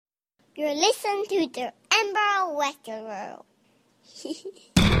You're listening to the Ember Western.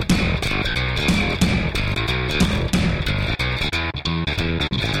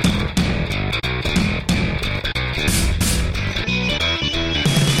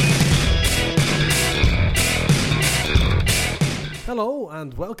 Hello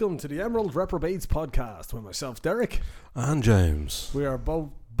and welcome to the Emerald Reprobates podcast with myself, Derek. And James. We are both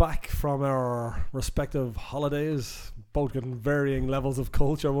back from our respective holidays, both getting varying levels of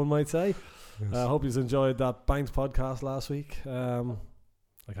culture, one might say. Yes. I hope you enjoyed that Banks podcast last week. I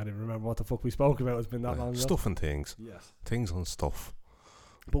can't even remember what the fuck we spoke about. It's been that long ago. Stuff and things. Yes. Things and stuff.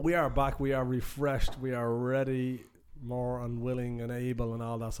 But we are back. We are refreshed. We are ready, more and willing and able and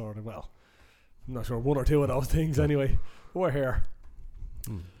all that sort of, well, I'm not sure, one or two of those things anyway. We're here.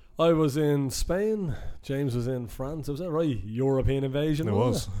 I was in Spain. James was in France. Was that right? European invasion. It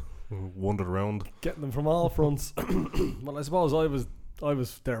was. Wandered around. Getting them from all fronts. Well, I suppose I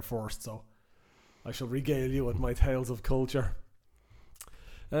was there first, so I shall regale you with my tales of culture.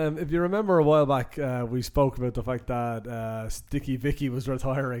 If you remember a while back, we spoke about the fact that Sticky Vicky was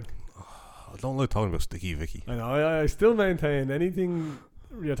retiring. I don't like talking about Sticky Vicky. I know. I still maintain anything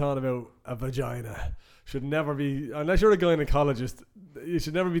you're talking about a vagina should never be, unless you're a gynecologist, you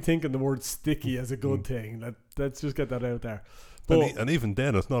should never be thinking the word sticky as a good thing. Let's just get that out there. But, and even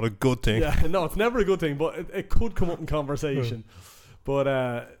then, it's not a good thing. Yeah, no, it's never a good thing, but it could come up in conversation.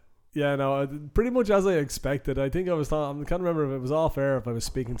 But yeah, no, pretty much as I expected. I think I can't remember if it was off air, if I was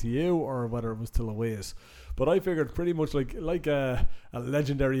speaking to you or whether it was to Louise. But I figured pretty much like a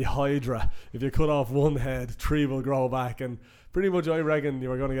legendary Hydra. If you cut off one head, three will grow back. And pretty much I reckon you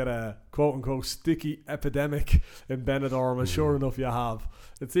were going to get a quote-unquote sticky epidemic in Benidorm. And sure enough, you have.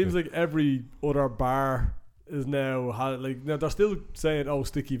 It seems like every other bar is now they're still saying, oh,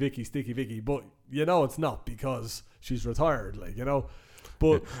 Sticky Vicky. But you know it's not, because she's retired,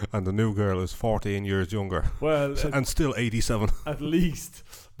 But and the new girl is 14 years younger. Well, and still 87. At least.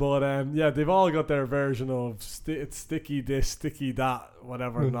 But yeah, they've all got their version of it's sticky this, sticky that,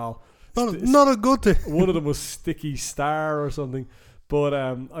 whatever and all. Not a good thing. One of them was Sticky Star or something. But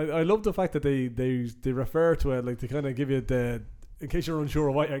I love the fact that they refer to it, like, to kind of give you in case you're unsure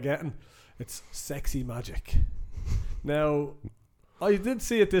of what you're getting, it's sexy magic. Now, I did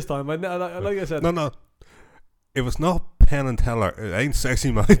see it this time. Like I said, No. If it's not Penn and Teller, it ain't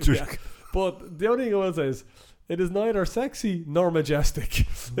sexy magic. Yeah. But the only thing I will say is, it is neither sexy nor majestic.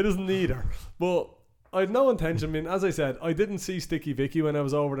 It is neither. But I had no intention. I mean, as I said, I didn't see Sticky Vicky when I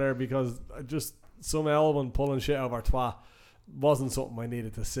was over there, because just some Elvin pulling shit out of her twat wasn't something I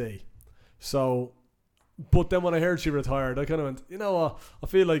needed to see. So, but then when I heard she retired, I kind of went, you know what? I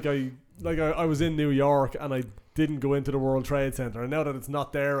feel like I was in New York and I didn't go into the World Trade Center, and now that it's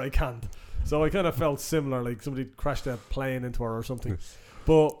not there, I can't. So I kind of felt similar, like somebody crashed a plane into her or something.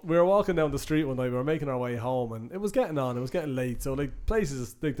 But we were walking down the street one night, we were making our way home, and it was getting late. So like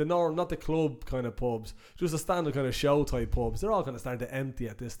places, like the norm, not the club kind of pubs, just the standard kind of show type pubs, they're all kind of starting to empty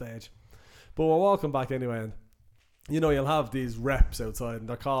at this stage. But we're walking back anyway, and you'll have these reps outside, and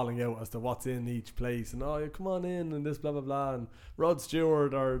they're calling out as to what's in each place, and oh, come on in, and this blah blah blah, and Rod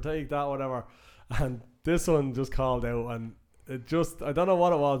Stewart, or take that, whatever. And this one just called out, and it just, I don't know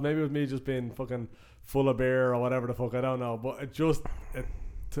what it was. Maybe it was me just being fucking full of beer or whatever the fuck, I don't know. But it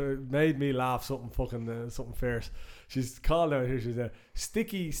made me laugh something fierce. She's called out here, she said,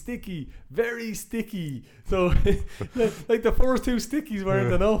 sticky, very sticky. So like the first two stickies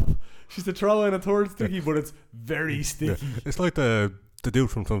weren't enough. She's to throw in a third sticky, but it's very sticky. Yeah. It's like the dude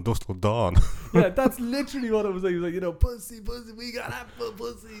from Dusk Till Dawn. Yeah, that's literally what it was like. He was like, pussy, we got apple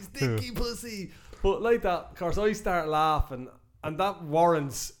pussy, sticky pussy. But like that, of course, I start laughing, and that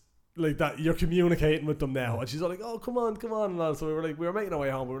warrants like that you're communicating with them now. And she's all like, oh, come on. And all. So we were making our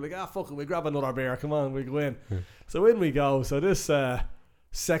way home. We were like, fuck it, we grab another beer. Come on, we go in. So in we go. So this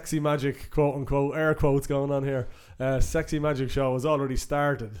sexy magic, quote unquote, air quotes going on here, sexy magic show has already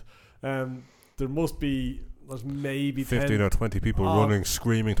started. There's maybe 15 or 20 people running,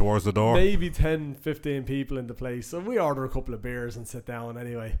 screaming towards the door. Maybe 10, 15 people in the place. So we order a couple of beers and sit down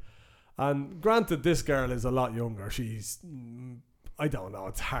anyway. And granted, this girl is a lot younger. She's, I don't know,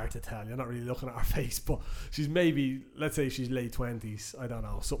 it's hard to tell. You're not really looking at her face, but she's maybe, let's say she's late 20s. I don't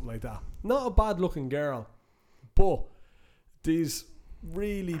know, something like that. Not a bad looking girl, but these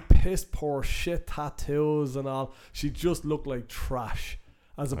really piss poor shit tattoos and all. She just looked like trash.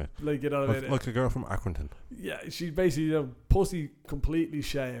 As a, right. Like, you know what I mean? Like a girl from Accrington. Yeah, she's basically, pussy completely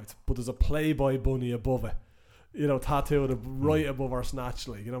shaved, but there's a Playboy bunny above it. Tattooed right above her snatch,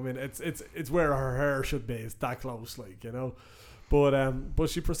 like, you know what I mean? It's where her hair should be. It's that close, like, But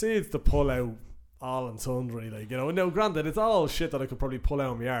she proceeds to pull out all and sundry, like, you know. Now, granted, it's all shit that I could probably pull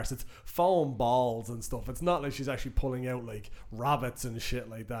out of my arse. It's foam balls and stuff. It's not like she's actually pulling out like rabbits and shit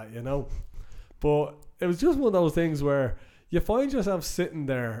like that, you know. But it was just one of those things where you find yourself sitting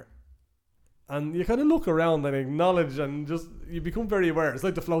there and you kind of look around and acknowledge, and just you become very aware. It's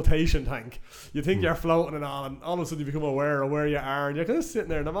like the flotation tank. You think you're floating and all of a sudden you become aware of where you are, and you're kind of sitting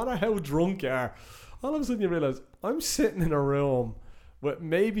there, no matter how drunk you are, all of a sudden you realise, I'm sitting in a room with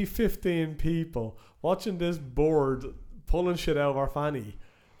maybe 15 people watching this board pulling shit out of our fanny,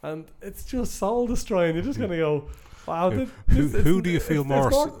 and it's just soul destroying. You're just going to go, wow. Who do you feel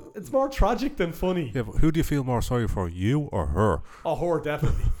more? It's more tragic than funny. Yeah, but who do you feel more sorry for, you or her? Oh, her,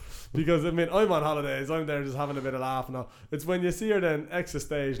 definitely. Because, I mean, I'm on holidays, I'm there just having a bit of laugh and all. It's when you see her then exit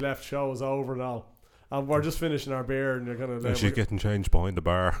stage left, show's over and all, and we're just finishing our beer, and you're kind of... And she's getting changed behind the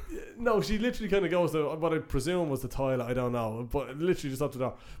bar. No, she literally kind of goes to what I presume was the toilet, I don't know, but literally just up the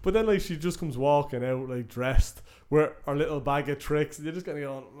door. But then, like, she just comes walking out, like, dressed with her little bag of tricks, and you're just kind of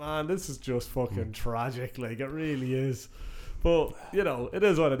going, man, this is just fucking tragic, like, it really is. But, you know, it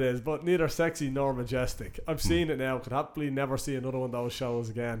is what it is, but neither sexy nor majestic. I've seen it now, could happily never see another one of those shows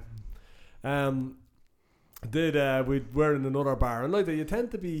again. We were in another bar, and like that, you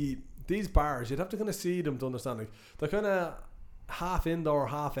tend to be, these bars, you'd have to kind of see them to understand, like, they're kind of half indoor,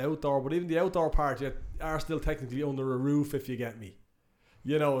 half outdoor, but even the outdoor part, you are still technically under a roof, if you get me.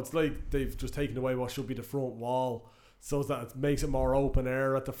 You know, it's like they've just taken away what should be the front wall, so that it makes it more open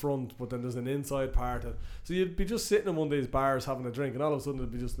air at the front, but then there's an inside part. So you'd be just sitting in one of these bars having a drink, and all of a sudden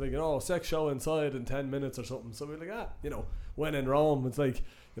it'd be just like, oh, sex show inside in 10 minutes or something. So we're like, you know, when in Rome, it's like,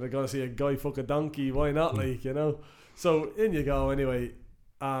 you're going to see a guy fuck a donkey, why not, like, you know? So in you go anyway.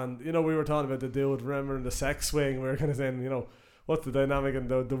 And, you know, we were talking about the dude, remember, in the sex swing, we were kind of saying, you know, what's the dynamic and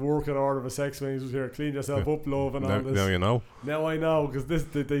the working order of a sex swing is here, clean yourself up, love, and all this. Now you know. Now I know, because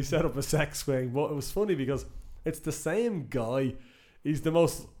they set up a sex swing. But it was funny because it's the same guy. He's the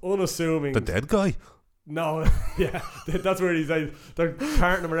most unassuming. The dead guy? No, yeah, that's where he's like, they're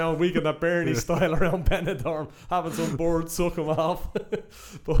carting him around weekend that Bernie style around Benidorm, having some board suck him off.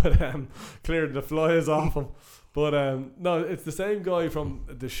 But clearing the flies off him. But no, it's the same guy from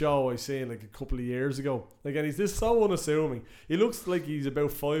the show I seen like a couple of years ago. Like, and he's just so unassuming. He looks like he's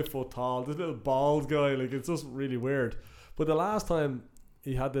about 5 foot tall. This little bald guy, like, it's just really weird. But the last time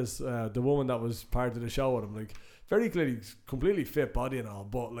he had this, the woman that was part of the show with him, like, very clearly completely fit body and all,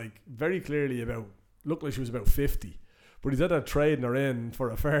 but like very clearly looked like she was about 50. But he's ended up trading her in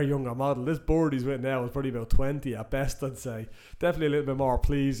for a fair younger model. This board he's with now is probably about 20 at best, I'd say. Definitely a little bit more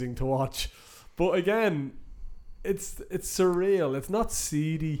pleasing to watch. But again, it's surreal. It's not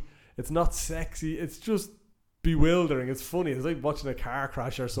seedy. It's not sexy. It's just bewildering. It's funny. It's like watching a car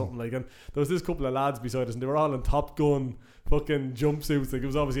crash or something. Like, and there was this couple of lads beside us, and they were all in Top Gun fucking jumpsuits. Like, it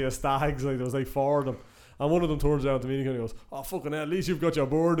was obviously a stags. Like, there was like 4 of them. And one of them turns around to me and he goes, oh, fucking hell, at least you've got your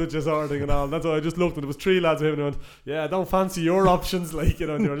board with you sort of thing and all. And that's why I just looked, and there was 3 lads with him and went, yeah, don't fancy your options, like, you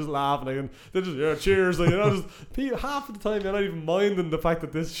know, and they were just laughing, like, and they're just, yeah, cheers, like, you know, just half of the time you're not even minding the fact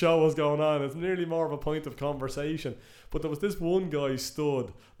that this show was going on. It's nearly more of a point of conversation. But there was this one guy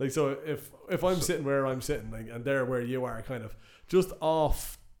stood, like, so if I'm sitting where I'm sitting, like, and there where you are, kind of just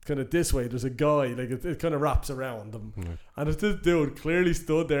off kind of this way, there's a guy, like, it kind of wraps around them. And if this dude clearly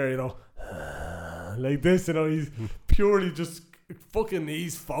stood there, you know, like this, you know, he's purely just fucking,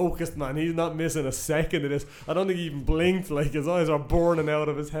 he's focused, man. He's not missing a second of this. I don't think he even blinked, like, his eyes are burning out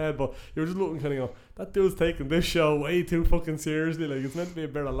of his head. But you're just looking kind of going, that dude's taking this show way too fucking seriously. Like, it's meant to be a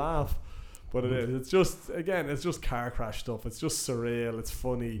bit of laugh, but it is. It's just, again, it's just car crash stuff. It's just surreal. It's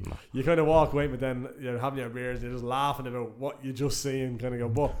funny. You kind of walk away, but then you're having your beers, you're just laughing about what you just seen, kind of go,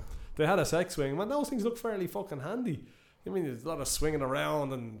 but they had a sex swing. Man, those things look fairly fucking handy. I mean, there's a lot of swinging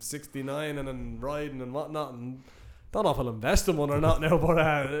around and 69 and then riding and whatnot, and don't know if I'll invest in one or not now,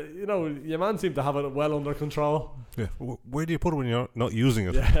 but you know, your man seemed to have it well under control. Yeah, where do you put it when you're not using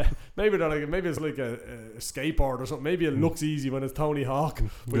it? Yeah, maybe it's like a skateboard or something. Maybe it looks easy when it's Tony Hawk,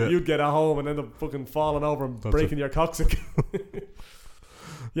 but you'd get at home and end up fucking falling over and breaking your coccyx.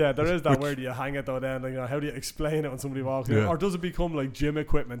 Yeah, there is that. Where do you hang it though then? Like, how do you explain it when somebody walks in? Or does it become like gym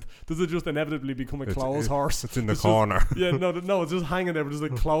equipment? Does it just inevitably become a clothes horse? It's in the corner. No, it's just hanging there with just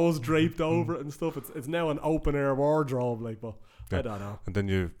like clothes draped over it and stuff. It's now an open air wardrobe, like, but I don't know. And then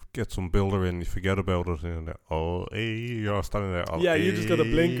you get some builder in, you forget about it, and you're standing there. You just got the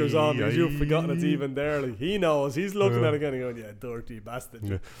blinkers on because you've forgotten it's even there. Like, he knows, he's looking at it again and going, yeah, dirty bastard.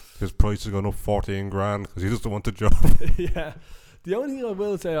 Yeah. His price is going up 14 grand because he doesn't want the job. Yeah. The only thing I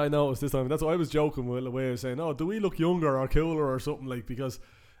will say I noticed this time, that's why I was joking with the way I was saying, oh, do we look younger or cooler or something, like, because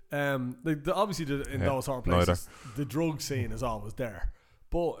obviously in those sort of places the drug scene is always there,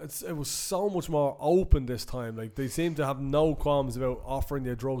 But it was so much more open this time. Like, they seem to have no qualms about offering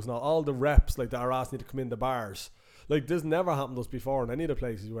you drugs now. All the reps, like, that are asking you to come in the bars. Like, this never happened to us before in any of the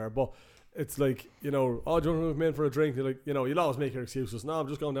places we were. But it's like, you know, oh, do you want to come in for a drink? You're like, you know, you'll always make your excuses. No, I'm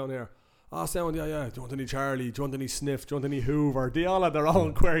just going down here. Oh, sound, yeah. Do you want any Charlie? Do you want any Sniff? Do you want any Hoover? They all had their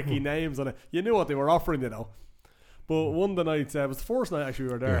own quirky names on it. You knew what they were offering, you know. But one of the nights, it was the first night actually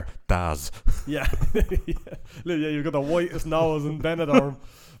we were there. Yeah, Daz. Yeah. Yeah, you've got the whitest nose in Benidorm.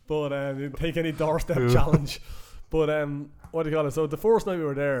 But you take any doorstep challenge. But what do you call it? So the first night we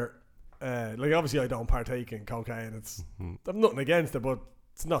were there, like, obviously I don't partake in cocaine. It's I've nothing against it, but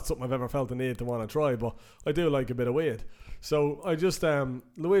it's not something I've ever felt the need to want to try. But I do like a bit of weed. So I just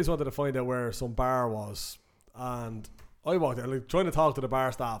Louise wanted to find out where some bar was, and I walked there. Like, trying to talk to the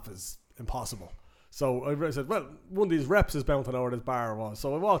bar staff is impossible. So I said, well, one of these reps is bound to know where this bar was.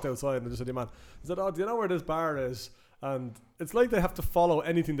 So I walked outside and I just said, man, I said, oh, do you know where this bar is? And it's like they have to follow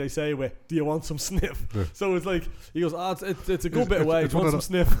anything they say with, do you want some Sniff? Yeah. So it's like, he goes, oh, it's a good bit away. Do you want some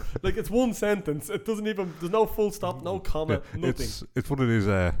Sniff? Like, it's one sentence. It doesn't even, there's no full stop, no comma, nothing. It's one of these,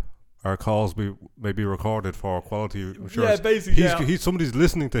 our calls may be recorded for quality assurance. Yeah, basically, he's somebody's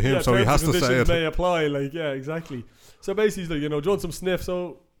listening to him, so he has to say it. May apply, like, yeah, exactly. So basically, he's like, you know, do you want some Sniff?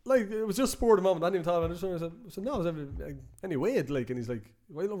 So, like, it was just spur of the moment. I didn't even thought about it. I said, no, is any weed? Like, and he's like,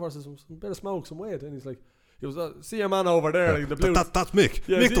 why looking for some bit of smoke, some weed? And he's like, he was, see a man over there, like the blue. That's Mick.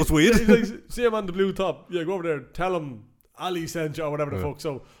 Yeah, Mick does weed. He's like, see a man in the blue top. Yeah, go over there. Tell him Ali sent you or whatever the fuck.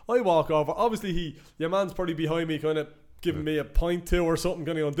 So I walk over. Obviously, your man's probably behind me, kind of giving me a point to or something,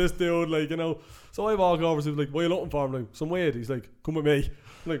 kind of on this dude, like, you know. So I walk over. So he's like, what are you looking for? I'm like, some weed. He's like, come with me.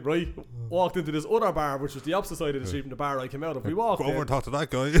 I'm like, right. Walked into this other bar, which was the opposite side of the street from the bar I came out of. We walked go over and talk to that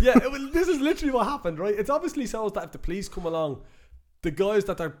guy. Yeah, this is literally what happened, right? It's obviously so that if the police come along, the guys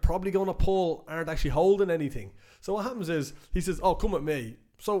that they're probably going to pull aren't actually holding anything. So what happens is, he says, oh, come with me.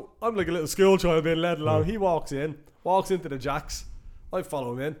 So I'm like a little school child being led along. He walks into the Jacks. I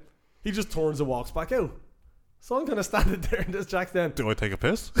follow him in. He just turns and walks back out. So I'm kind of standing there in this Jacks then. Do I take a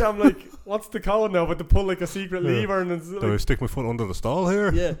piss? Yeah, I'm like, what's the code now? But to pull like a secret lever and it's like, do I stick my foot under the stall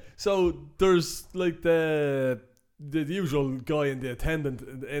here? Yeah. So there's like the usual guy and the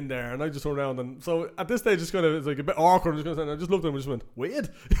attendant in there, and I just turned around, and so at this stage it's kind of, it's like a bit awkward. I just looked at him and just went, weird.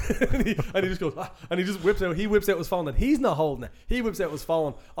 and he just goes, and he just whips out his phone, and he's not holding it. He whips out his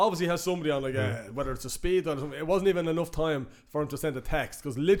phone. Obviously has somebody on, like whether it's a speed or something. It wasn't even enough time for him to send a text,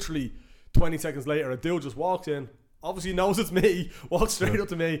 because literally 20 seconds later a dude just walks in, obviously knows it's me, walks straight up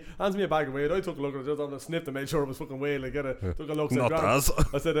to me, hands me a bag of weed. I took a look at it, just on the sniffed and made sure it was fucking weed. Like, took a look. Not as.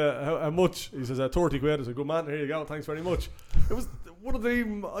 I said, how much? He says, 30 quid. I said, good man, here you go, thanks very much. It was one of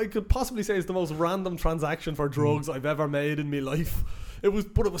the, I could possibly say, it's the most random transaction for drugs I've ever made in my life.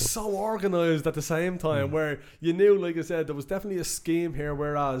 But it was so organised at the same time, where you knew, like I said, there was definitely a scheme here,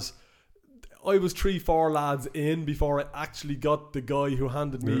 whereas I was 3-4 lads in before I actually got the guy who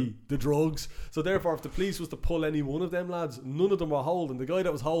handed me the drugs. So therefore, if the police was to pull any one of them lads, none of them were holding. The guy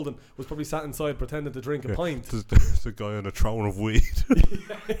that was holding was probably sat inside pretending to drink a pint. There's a guy on a throne of weed.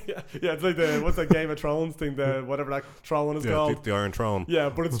 yeah, it's like what's that Game of Thrones thing, whatever that throne is called. The Iron Throne. Yeah,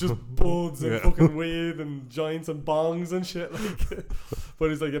 but it's just buds and fucking weed and joints and bongs and shit. Like, but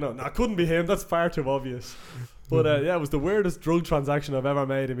he's like, it couldn't be him. That's far too obvious. But it was the weirdest drug transaction I've ever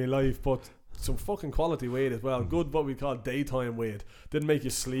made in my life. But some fucking quality weed as well. Good, what we call daytime weed. Didn't make you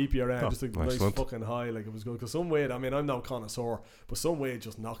sleepy around, just a nice fucking high. Like, it was good. Because some weed, I mean, I'm no connoisseur, but some weed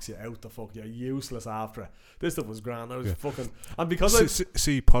just knocks you out the fuck. You're useless after it. This stuff was grand. I was fucking, and because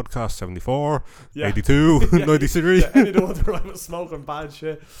see podcast 74, 82, 93. Yeah, any of the ones where I was smoking bad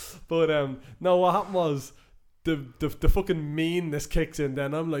shit. But no, what happened was, the fucking meanness kicks in.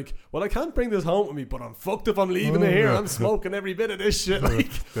 Then I'm like, well, I can't bring this home with me, but I'm fucked if I'm leaving it here. I'm smoking every bit of this shit.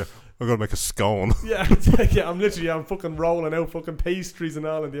 Like, I'm gonna make a scone. I'm fucking rolling out fucking pastries and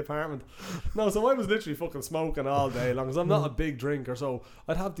all in the apartment. No, so I was literally fucking smoking all day long, because I'm not a big drinker, so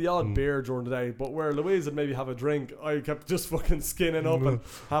I'd have the odd beer during the day. But where Louise would maybe have a drink, I kept just fucking skinning up and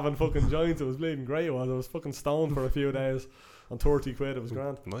having fucking joints. It was bleeding great. I was fucking stoned for a few days on 30 quid. It was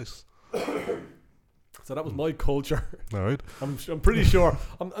grand. Nice. So that was my culture. All right. I'm pretty sure.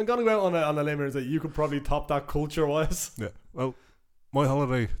 I'm gonna go out on a limb and say you could probably top that culture wise. Yeah. Well, my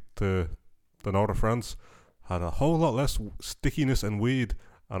holiday to the north of France had a whole lot less stickiness and weed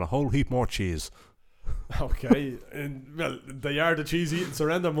and a whole heap more cheese. Okay. Well, they are the cheese eating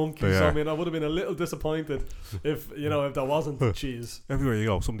surrender monkeys. So, I mean, I would have been a little disappointed if there wasn't cheese. Everywhere you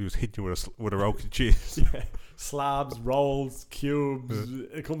go, somebody was hitting you with a rocky cheese. Yeah. Slabs, rolls, cubes.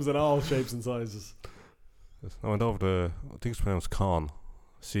 It comes in all shapes and sizes. I went over to, I think it's pronounced Caen,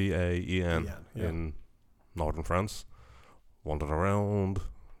 Caen, in northern France. wandered around,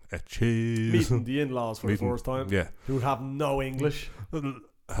 ate cheese. Meeting the in-laws for the first time. Yeah. Who have no English.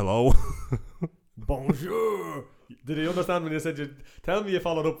 Hello. Bonjour. Did he understand when you said tell me you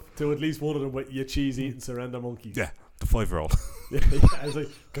followed up to at least one of them with your cheese eating surrender monkeys? Yeah, the 5-year-old. Yeah, I was like,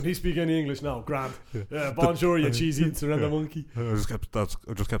 can he speak any English now? Grand. Yeah, bonjour, you cheese eating surrender monkey. I just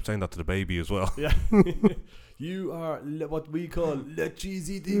kept saying that to the baby as well. Yeah. You are what we call the cheese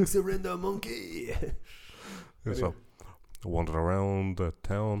eating surrender monkey. Yeah, so I wandered around the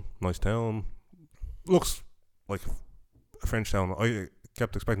town, nice town. Looks like a French town. I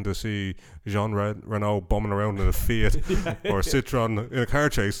kept expecting to see Jean Renault bombing around in a Fiat or a Citroen in a car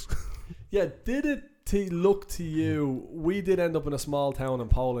chase. Yeah, did it look to you? We did end up in a small town in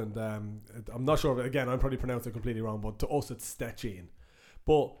Poland. I'm not sure. Again, I'm probably pronouncing it completely wrong, but to us it's Szczecin.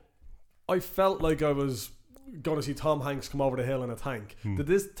 But I felt like I was going to see Tom Hanks come over the hill in a tank. Did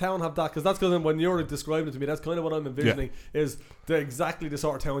this town have that? Because that's because when you're describing it to me, that's kind of what I'm envisioning. Is exactly the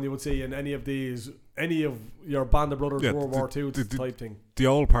sort of town you would see in any of your Band of Brothers World War II type thing. The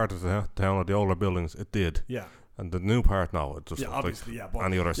old part of the town, or the older buildings, it did. Yeah. And the new part now, it just obviously, like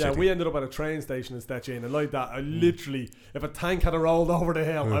any other city. Yeah, we ended up at a train station in Szczecin, and like that, I literally, if a tank had rolled over the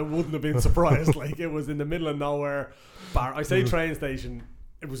hill, I wouldn't have been surprised. Like, it was in the middle of nowhere. I say train station,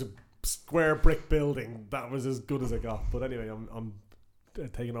 it was a square brick building. That was as good as it got. But anyway, I'm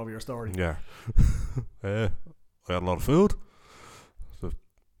taking over your story. Yeah. I had a lot of food. So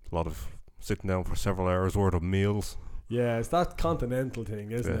a lot of sitting down for several hours worth of meals. Yeah, it's that continental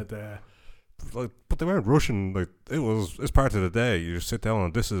thing, isn't it? Like, but they weren't rushing. Like, it's part of the day. You just sit down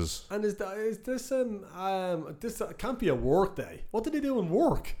and this is. And is this this can't be a work day? What do they do in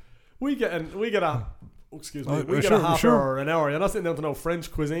work? We get a excuse me. We get a half hour or an hour. You're not sitting down to no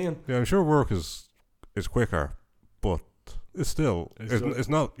French cuisine. Yeah, I'm sure work is quicker, but it's still it's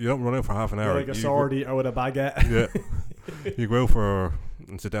not. You don't run out for half an hour. Like a sword eater with a baguette. Yeah, you go out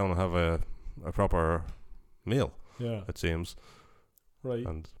and sit down and have a proper meal. Yeah, it seems. Right.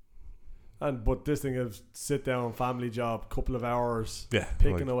 But this thing of sit down, family job, couple of hours,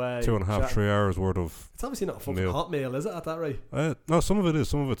 picking away, 2.5, 3 hours worth of. It's obviously not a fucking hot meal, is it? At that rate? No, some of it is.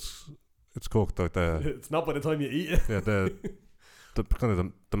 Some of it's cooked. Like it's not by the time you eat it. Yeah, the kind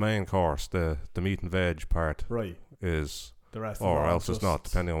of the main course, the meat and veg part, right, is the rest, or else it's not,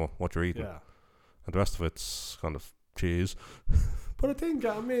 depending on what you're eating. Yeah, and the rest of it's kind of cheese. But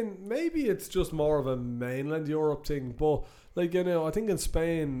I mean, maybe it's just more of a mainland Europe thing. But like, you know, I think in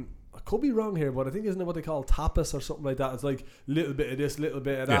Spain, I could be wrong here, but I think isn't it what they call tapas or something like that? It's like little bit of this, little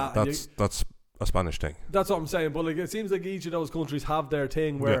bit of that. Yeah, that's a Spanish thing. That's what I'm saying. But like, it seems like each of those countries have their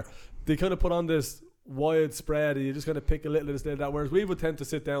thing where they kind of put on this widespread, and you just kind of pick a little of this, little of that. Whereas we would tend to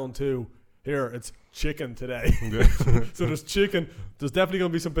sit down to, here, it's chicken today. So there's chicken. There's definitely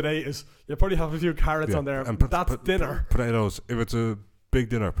going to be some potatoes. You probably have a few carrots on there. And that's dinner. Potatoes. If it's a big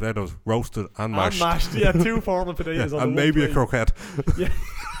dinner, potatoes roasted and mashed. Yeah, 2 formal potatoes on and maybe a croquette.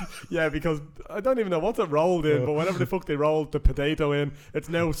 Yeah, because I don't even know what's it rolled in, but whenever the fuck they rolled the potato in, it's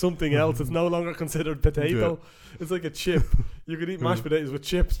now something else. It's no longer considered potato. It's like a chip. You could eat mashed potatoes with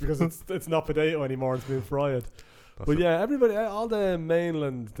chips because it's not potato anymore. It's been fried. But yeah, everybody, all the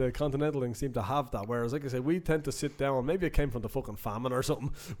mainland, the continental things seem to have that. Whereas, like I say, we tend to sit down. Maybe it came from the fucking famine or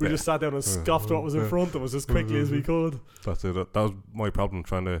something. We just sat down and scoffed what was in front of us as quickly as we could. That's it. That was my problem,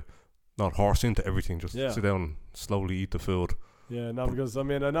 trying to not horse into everything. Just sit down and slowly eat the food. Yeah, no, because I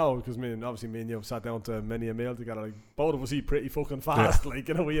know because obviously me and you have sat down to many a meal together. Like, both of us eat pretty fucking fast. Like,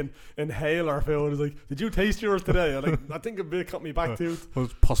 you know, we inhale our food. It's like, did you taste yours today? I think a bit cut me back tooth. Well,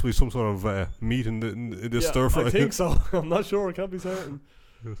 possibly some sort of meat in the stir fry. I think so. I'm not sure. I can't be certain.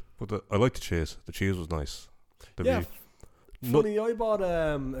 But I liked the cheese. The cheese was nice. Funny, I bought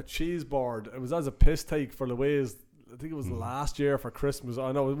a cheese board. It was as a piss take for Louise. I think it was last year for Christmas.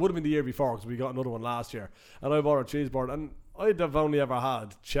 I know it would have been the year before because we got another one last year. And I bought a cheese board, and I'd have only ever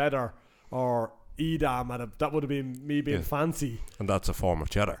had cheddar or Edam. That would have been me being fancy. And that's a form of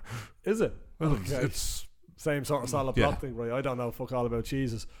cheddar. Is it? Well, it's same sort of solid block thing, right? I don't know fuck all about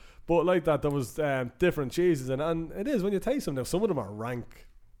cheeses. But like that, there was different cheeses. And it is, when you taste them now, some of them are rank,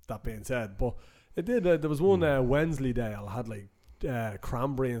 that being said. But it did, there was one Wensleydale had like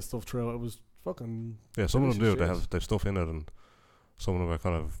cranberry and stuff through it. It was fucking some of them do. They've stuff in it, and some of them are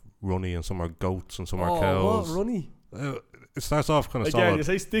kind of runny, and some are goats, and some are cows. What, runny? It starts off kind of solid. Again, you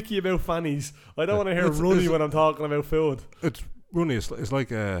say sticky about fannies. I don't want to hear runny when I'm talking about food. It's runny. It's like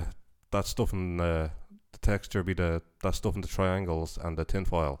that stuff in the texture be that stuff in the triangles and the tin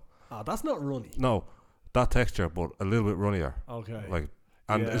foil. That's not runny. No, that texture, but a little bit runnier. Okay.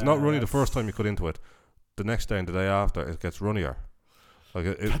 It's not runny the first time you cut into it. The next day and the day after, it gets runnier.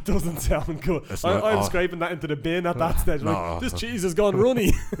 Like That doesn't sound good. It's I'm not- scraping that into the bin at that stage. no. Like, this cheese has gone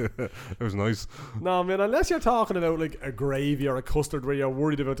runny. it was nice. No, man, unless you're talking about like a gravy or a custard where you're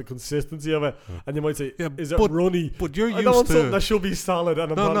worried about the consistency of it, and you might say, Yeah, is it but- runny? But you're I used don't want something to that should be solid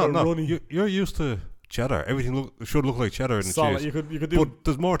and I'm talking about runny. You're used to cheddar. Everything should look like cheddar in the Solid. cheese. You could do. But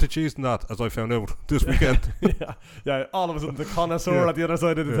there's more to cheese than that, as I found out this weekend. yeah. All of a sudden, the connoisseur Yeah. at the other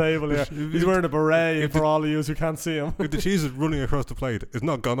side of the Yeah. table here. He's wearing a beret for all of you who can't see him. If the cheese is running across the plate, it's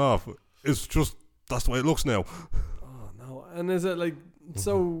not gone off. It's just that's the way it looks now. Oh no! And is it like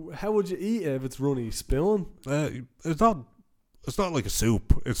so? How would you eat it if it's runny? Spoon? It's not like a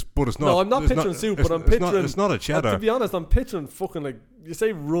soup. It's not. No, I'm not picturing soup, but I'm picturing. It's not a cheddar. To be honest, I'm picturing fucking like you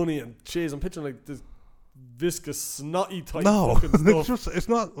say runny and cheese. I'm picturing like this viscous, snotty type fucking stuff. it's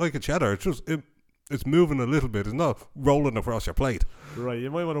not like a cheddar. It's moving a little bit. It's not rolling across your plate. Right,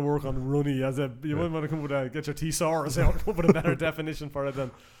 you might want to work on runny you might want to come with get your thesaurus out and come up with a better definition for it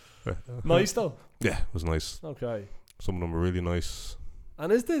then. Nice though. Yeah, it was nice. Okay. Some of them were really nice.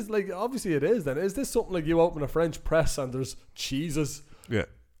 And is this like obviously it is then? Is this something like you open a French press and there's cheeses? Yeah,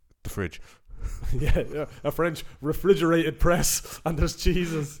 the fridge. yeah, a French refrigerated press and there's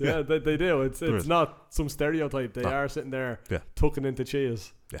cheeses. Yeah, they do. It's not some stereotype. They are sitting there tucking into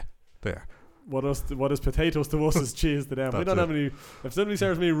cheese. Yeah, they are. What is potatoes to us is cheese to them. We don't it. have any. If somebody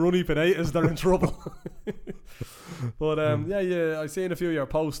serves me runny potatoes, they're in trouble. But I seen a few of your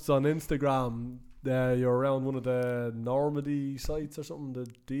posts on Instagram. You're around one of the Normandy sites or something,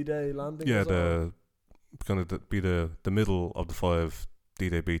 the D-Day landing. Yeah, be the middle of the 5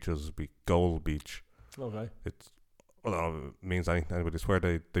 D-Day beaches would be Gold Beach. Okay. It means anything to anybody. It's where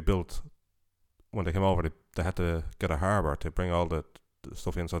they built when they came over. They had to get a harbour to bring all the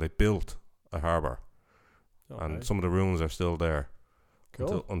stuff in, so they built a harbour, and some of the ruins are still there.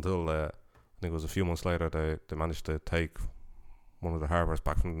 Cool. Until I think it was a few months later they managed to take one of the harbours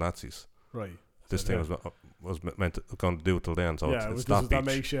back from the Nazis. Right. This thing was meant to going to do it till then. So yeah, it's this that was beach. that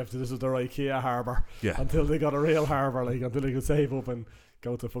makeshift. This was their IKEA harbour. Yeah. Until they got a real harbour, like until they could save up and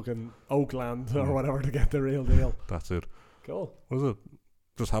go to fucking Oakland or whatever to get the real deal. That's it. Cool. Was it?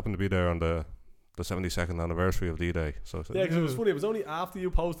 Just happened to be there on the 72nd anniversary of D-Day. So yeah, because it was funny. It was only after you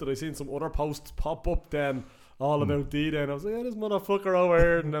posted I seen some other posts pop up then all about D-Day, and I was like, this motherfucker over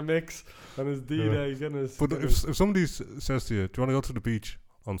here in the mix and his D-Day. But if somebody says to you, do you want to go to the beach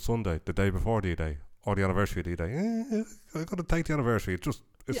on Sunday, the day before D-Day, or the anniversary of D-Day, I got to take the anniversary.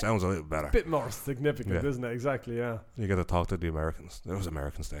 It sounds a little better. A bit more significant, isn't it? Exactly, yeah. You get to talk to the Americans. There was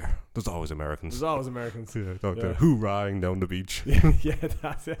Americans there. There's always Americans. There's always Americans. They're hoorahing down the beach. yeah,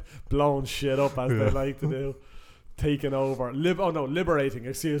 that's it. Blowing shit up as they like to do. Taking over. Liberating,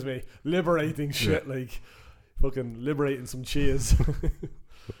 excuse me. Liberating shit, like fucking liberating some cheese.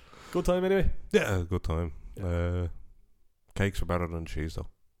 Good time anyway? Yeah, good time. Yeah. Cakes are better than cheese though.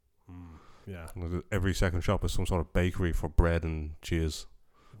 Yeah. Every second shop is some sort of bakery for bread and cheese.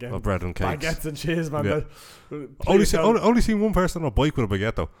 Again, or bread and cakes. Baguettes and cheese, man. Yeah. Only seen one person on a bike with a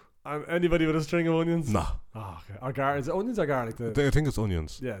baguette though. And anybody with a string of onions? Nah. Oh, okay. Is it onions or garlic? I think it's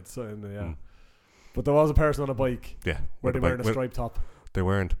onions. Yeah, it's in there, yeah. But there was a person on a bike. Yeah. Where they were wearing a striped top. They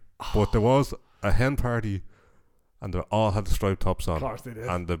weren't. But there was a hen party and they all had the striped tops on. Of course they did.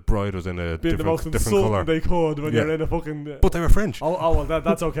 And the bride was in a Being different the most colour. they could when you're in a fucking... But they were French. Oh well,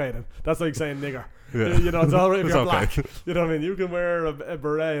 that's okay then. That's like saying nigger. Yeah. You know, it's alright if It's you're okay. black. You know what I mean? You can wear a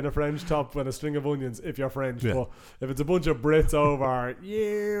beret and a French top and a string of onions if you're French. Yeah. But if it's a bunch of Brits over,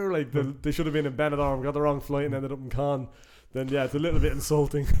 like they should have been in Benidorm, got the wrong flight and ended up in Cannes, then yeah, it's a little bit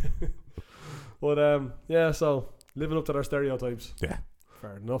insulting. But so living up to their stereotypes. Yeah.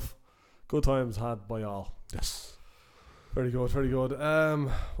 Fair enough. Good times had by all. Yes. Very good, very good.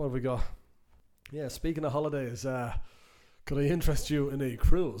 What have we got? Yeah, speaking of holidays, could I interest you in a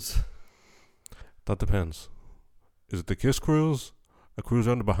cruise? That depends. Is it the Kiss cruise, a cruise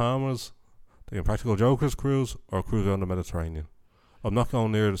around the Bahamas, the Impractical Jokers cruise, or a cruise around the Mediterranean? I'm not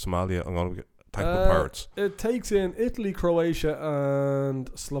going near Somalia. I'm going to get attacked with pirates. It takes in Italy, Croatia, and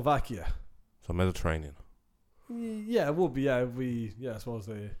Slovakia. So Mediterranean. Yeah, it would be. Yeah, I suppose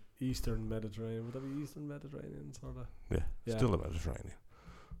the Eastern Mediterranean. Would that be Eastern Mediterranean sort of? Yeah. Still the Mediterranean.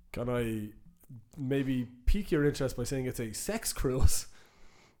 Can I maybe pique your interest by saying it's a sex cruise?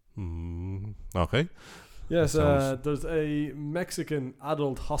 Okay. Yes, there's a Mexican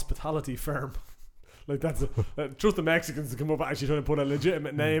adult hospitality firm. Like that's trust the Mexicans to come up and actually trying to put a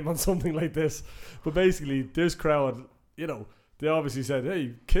legitimate name on something like this. But basically, this crowd, they obviously said,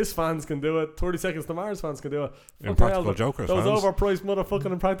 "Hey, Kiss fans can do it. 30 Seconds to Mars fans can do it. Impractical Jokers those fans. overpriced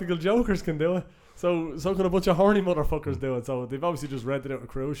motherfucking Impractical Jokers can do it." So can a bunch of horny motherfuckers do it. So they've obviously just rented out a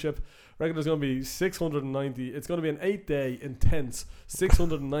cruise ship. I reckon there's going to be 690. It's going to be an 8-day intense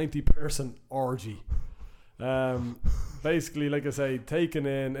 690 person orgy. Basically, like I say, taking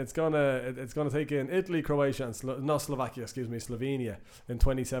in it's gonna take in Italy, Croatia, and Slovakia, Slovenia in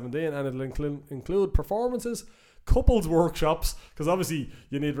 2017, and it'll include performances, couples workshops, because obviously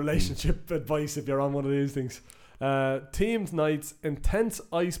you need relationship advice if you're on one of these things. Themed nights, intense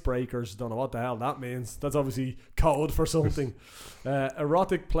icebreakers, don't know what the hell that means, that's obviously code for something.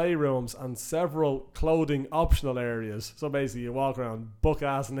 Erotic playrooms and several clothing optional areas, so basically you walk around buck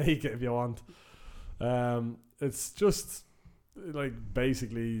ass naked if you want. It's just like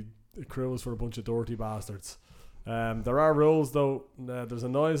basically a cruise for a bunch of dirty bastards. There are rules though. There's a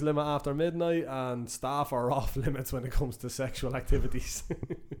noise limit after midnight, and staff are off limits when it comes to sexual activities.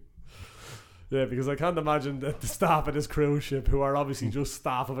 Yeah, because I can't imagine that the staff at this cruise ship, who are obviously just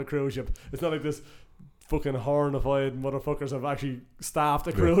staff of a cruise ship, it's not like this fucking hornified motherfuckers have actually staffed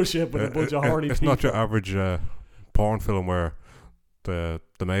a cruise ship with a bunch of horny people. It's not your average porn film where the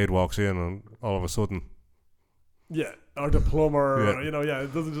maid walks in and all of a sudden, yeah, or the plumber, or, it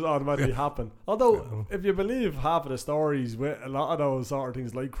doesn't just automatically happen. Although, if you believe half of the stories with a lot of those sort of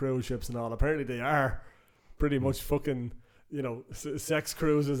things like cruise ships and all, apparently they are pretty much fucking, sex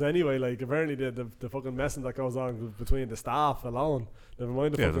cruises anyway. Like, apparently the fucking messing that goes on between the staff alone. Never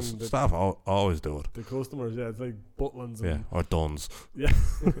mind the staff always do it. The customers, it's like butlins. Or duns. Yeah,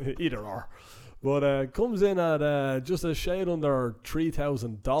 either or. But comes in at just a shade under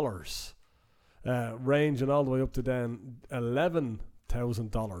 $3,000. Ranging all the way up to then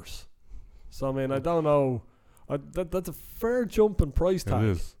 $11,000. So I mean, I don't know. That's a fair jump in price tag. It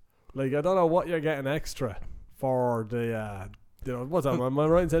is. Like, I don't know what you're getting extra for the. What's that? Am I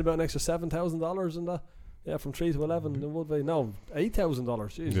right in saying about an extra $7,000 in that? Yeah, from 3 to 11, it would be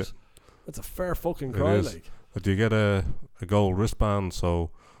 $8,000. Jesus, that's a fair fucking cry. Like, do you get a gold wristband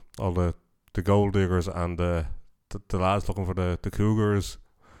so all the gold diggers and the lads looking for the cougars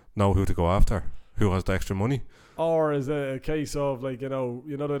know who to go after, who has the extra money? Or is it a case of like,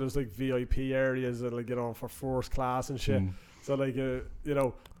 that there's like VIP areas that, like, for first class and shit. So like,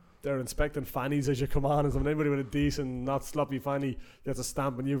 they're inspecting fannies as you come on, and so anybody with a decent, not sloppy fanny gets a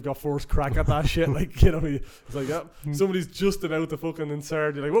stamp and you've got first crack at that shit. Like, it's like, somebody's just about to fucking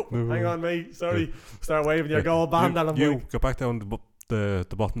insert. You're like, whoa, hang on mate, sorry. Start waving your gold band at him. You go back down the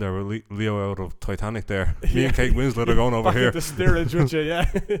bottom there with Leo out of Titanic there. Me and Kate Winslet are going over here. The steerage with you, yeah.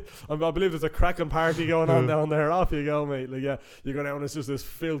 I believe there's a cracking party going on down there. Off you go, mate. Like, you go down and it's just this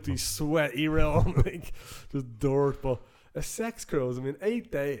filthy, sweaty room, like, just dirt. But a sex cruise, I mean, 8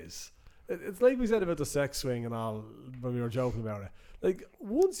 days. It's like we said about the sex swing and all when we were joking about it. Like,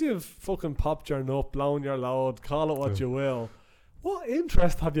 once you've fucking popped your nut, blown your load, call it what you will, what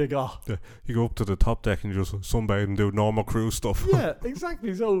interest have you got? Yeah, you go up to the top deck and just sunbathe and do normal cruise stuff. Yeah,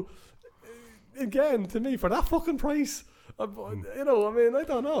 exactly. So, again, to me, for that fucking price, I mean, I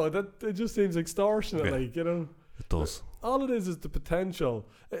don't know. It just seems extortionate, like, It does. All it is the potential.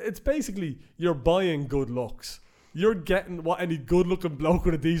 It's basically, you're buying good looks. You're getting what any good-looking bloke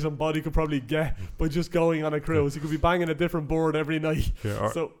with a decent body could probably get by just going on a cruise. You could be banging a different board every night.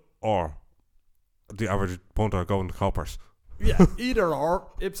 Yeah, or the average punter going to coppers. Yeah, either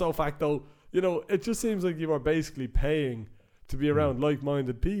or, ipso facto, it just seems like you are basically paying to be around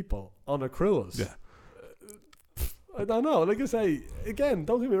like-minded people on a cruise. Yeah. I don't know. Like I say, again,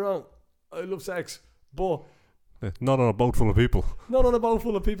 don't get me wrong, I love sex, but not on a boat full of people. Not on a boat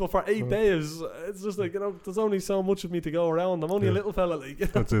full of people for 8 days. It's just like, there's only so much of me to go around. I'm only a little fella, like,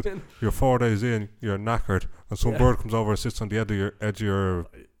 That's it. You're 4 days in, you're knackered, and some bird comes over and sits on the edge of your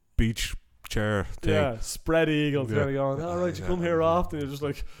beach chair thing. Yeah, spread eagle kind of going, alright, you come here often. You're just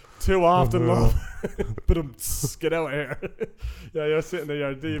like, too often, love. But get out of here. Yeah, you're sitting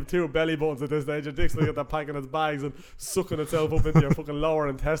there, you have 2 belly buttons at this stage. Your dick's like at that packing its bags and sucking itself up into your fucking lower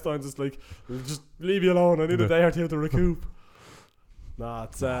intestines. It's like, just leave you alone. I need a day or two to recoup. Nah,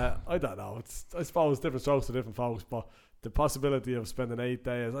 it's I don't know. It's, I suppose, different strokes for different folks, but the possibility of spending 8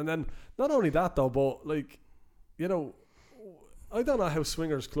 days, and then not only that though, but like, I don't know how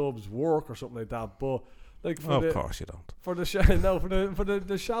swingers clubs work or something like that, but like, of course you don't. For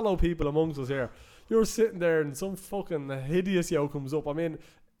the shallow people amongst us here, you're sitting there and some fucking hideous yo comes up. I mean,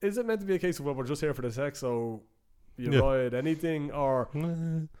 is it meant to be a case of, well, we're just here for the sex, so you Yeah. ride anything, or I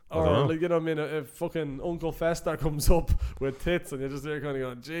don't or know. like, you know what I mean, if fucking Uncle Fester comes up with tits and you're just there kind of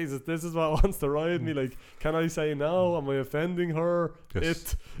going, Jesus, this is what wants to ride me. Like, can I say no? Am I offending her?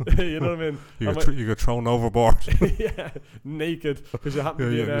 Yes. It, you know what I mean? You get thrown overboard. Yeah, naked because you happen to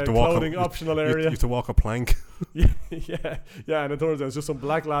be Yeah, in you a have to walk clothing up- optional You area. have to walk a plank. Yeah, and it turns out it's just some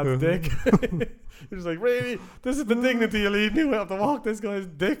black lad's dick. You're just like, really? This is the dignity you leave me with, have to walk this guy's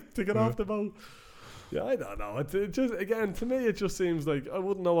dick to get off the boat. Yeah, I don't know. It just, again, to me, it just seems like I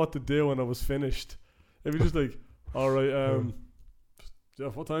wouldn't know what to do when I was finished. If you're just like, all right, yeah,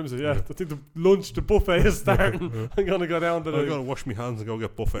 what time is it? Yeah, I think the buffet is starting. I'm gonna go down to I the. gotta wash my hands and go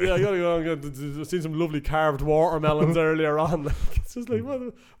get buffet. Yeah, I gotta go and get. I've seen some lovely carved watermelons earlier on. Like, it's just like,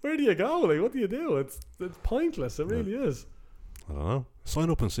 where do you go? Like, what do you do? It's pointless. It really is. I don't know. Sign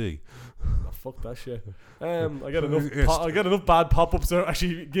up and see. Oh, fuck that shit. I get enough. Yes. I get enough bad pop-ups. That are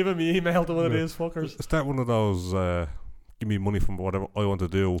actually giving me email to one of these fuckers. Is that one of those? Give me money from whatever I want to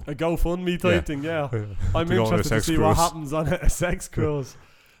do. A GoFundMe type thing. Yeah, I'm To go on a interested to sex see what cruise. happens on a sex cruise.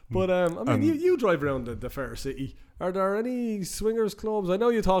 But I mean, And- you drive around the fair city. Are there any swingers clubs? I know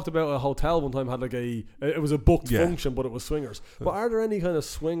you talked about a hotel one time had like it was a booked Yeah. function, but it was swingers. But are there any kind of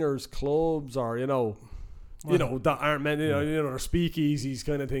swingers clubs, or that aren't many, or speakeasies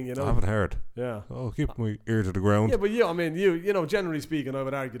kind of thing? I haven't heard. Yeah. I'll keep my ear to the ground. Yeah, but I mean, generally speaking, I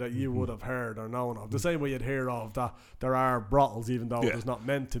would argue that you would have heard or known of the same way you'd hear of that there are brothels, even though Yeah. there's not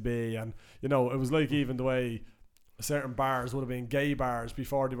meant to be, and it was like even the way certain bars would have been gay bars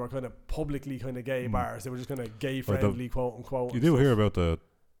before they were kind of publicly kind of gay bars. They were just kind of gay friendly, quote unquote. You do hear about the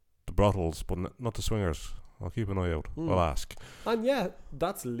brothels, but not the swingers. I'll keep an eye out. I'll ask. And yeah,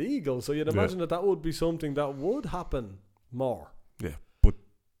 that's legal, so you'd imagine that would be something that would happen more. Yeah, but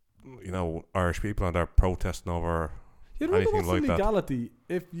Irish people and they're protesting over. You'd wonder Anything what's the like that. legality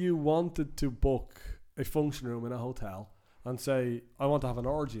if you wanted to book a function room in a hotel and say, I want to have an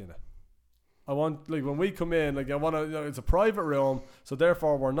orgy in it. I want, like, when we come in, like, I want to, it's a private room, so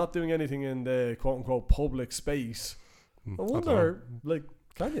therefore we're not doing anything in the quote unquote public space. I don't wonder, like,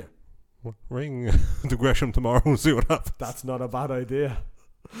 can you? Ring the Gresham tomorrow and see what happens. That's not a bad idea.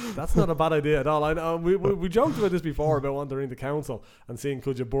 That's not a bad idea at all. I know we joked about this before about wanting to ring the council and seeing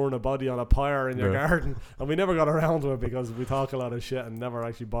could you burn a body on a pyre in your garden, and we never got around to it because we talk a lot of shit and never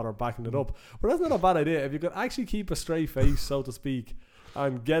actually bother backing it up. But that's not a bad idea if you could actually keep a straight face, so to speak,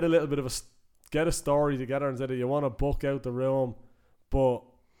 and get a little bit of get a story together and say that you want to book out the room, but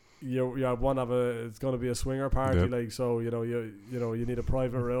you want to have it's going to be a swinger party, like, so you need a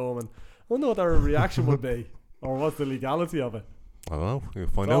private room, and I wonder what their reaction would be, or what's the legality of it. I don't know. You'll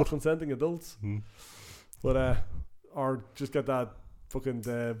find It's all out. consenting adults. But or just get that fucking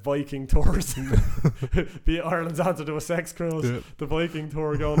Viking tours. Be Ireland's answer to a sex cruise. Yeah. The Viking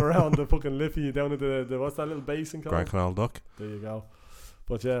tour going around the fucking Liffey down into the what's that little basin called? Grand Canal Dock. There you go.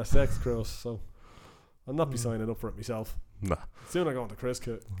 But yeah, sex cruise. So I'll not be signing up for it myself. Nah. Soon I go on the Chris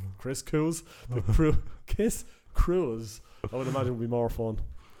cruise. The Kiss cruise. I would imagine would be more fun.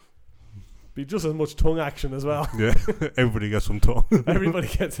 Be just as much tongue action as well. Yeah. Everybody gets some tongue. Everybody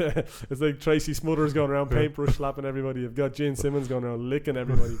gets it's like Tracy Smothers going around paintbrush slapping everybody. You've got Gene Simmons going around licking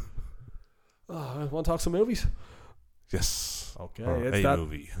everybody. Want to talk some movies? Yes. Okay, Or it's a that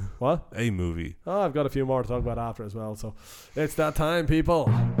movie. what? A movie. I've got a few more to talk about after as well. So it's that time, people.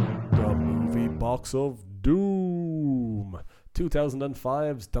 The movie box of doom.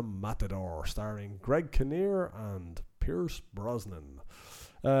 2005's The Matador, starring Greg Kinnear and Pierce Brosnan.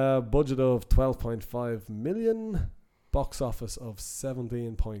 Budget of 12.5 million, box office of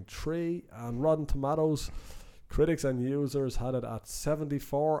 17.3, and Rotten Tomatoes, critics and users had it at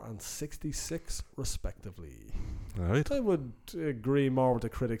 74 and 66 respectively. Alright. I would agree more with the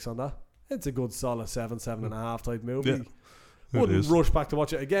critics on that. It's a good solid 7.5 type movie. Yeah, it Wouldn't is. rush back to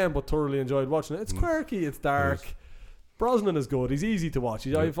watch it again, but thoroughly enjoyed watching it. It's quirky, it's dark. Brosnan is good. He's easy to watch.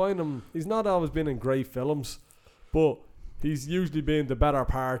 I find him. He's not always been in great films, but he's usually been the better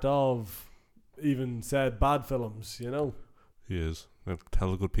part of even said bad films. He is. Now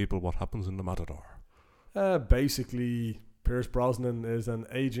tell the good people what happens in The Matador. Basically, Pierce Brosnan is an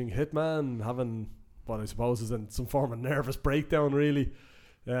aging hitman having what I suppose is in some form of nervous breakdown. Really,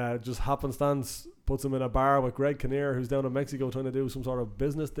 just happenstance puts him in a bar with Greg Kinnear, who's down in Mexico trying to do some sort of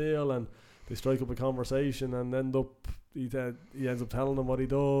business deal, and they strike up a conversation and he ends up telling them what he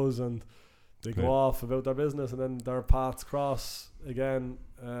does, and they go off about their business, and then their paths cross again.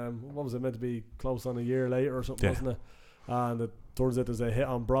 What was it meant to be? Close on a year later or something, wasn't it? And it turns out there's a hit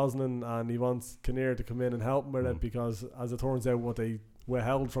on Brosnan, and he wants Kinnear to come in and help him with it, because as it turns out what they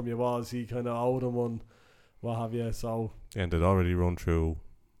withheld from you was he kind of owed him one, what have you. So And they'd already run through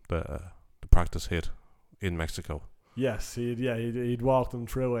the practice hit in Mexico. Yes, he'd walked him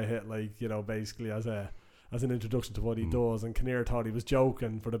through a hit, like, you know, basically as an introduction to what he does. And Kinnear thought he was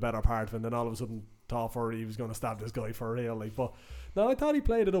joking for the better part of it, and then all of a sudden thought he was going to stab this guy for real. Like, but no, I thought he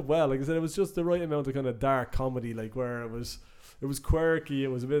played it up well. Like I said, it was just the right amount of kind of dark comedy, like where it was quirky,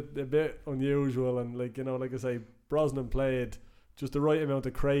 it was a bit unusual, and like, you know, like I say, Brosnan played just the right amount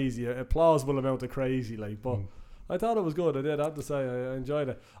of crazy, a plausible amount of crazy, like, but. I thought it was good. I did. I have to say, I enjoyed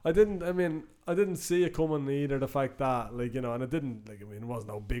it. I didn't see it coming either. The fact that, like, you know, and it didn't, like, I mean, it was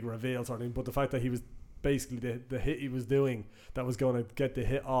no big reveal sort of thing, but the fact that he was basically the hit he was doing that was going to get the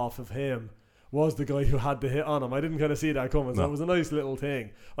hit off of him was the guy who had the hit on him. I didn't kind of see that coming. So it was a nice little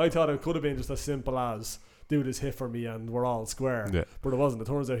thing. I thought it could have been just as simple as do this hit for me and we're all square. Yeah. But it wasn't. It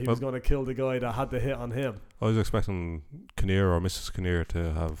turns out he was going to kill the guy that had the hit on him. I was expecting Kinnear or Mrs. Kinnear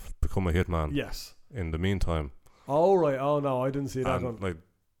to have become a hitman. Yes. In the meantime. Oh right. Oh no, I didn't see that one. Like,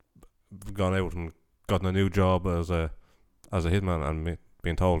 gone out and gotten a new job as a hitman and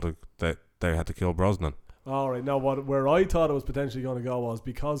being told that they had to kill Brosnan. All right. Now, where I thought it was potentially going to go was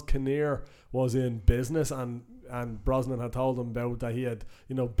because Kinnear was in business and Brosnan had told him about that he had,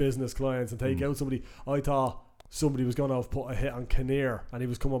 you know, business clients and take out somebody. I thought somebody was going to have put a hit on Kinnear and he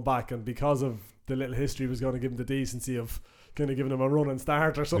was coming back, and because of the little history, was going to give him the decency of kind of giving him a run and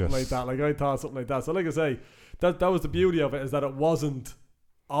start or something like that. Like, I thought something like that. So like I say, that was the beauty of it, is that it wasn't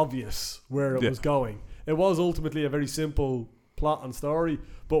obvious where it was going. It was ultimately a very simple plot and story,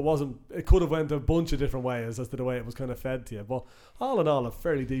 but it could have went a bunch of different ways as to the way it was kind of fed to you. But all in all, a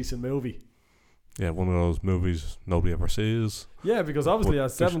fairly decent movie. Yeah, one of those movies nobody ever sees. Yeah, because obviously at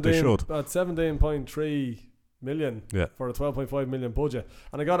 17.3 million for a 12.5 million budget,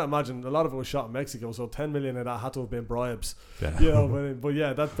 and I gotta imagine a lot of it was shot in Mexico, so 10 million of that had to have been bribes. You know, but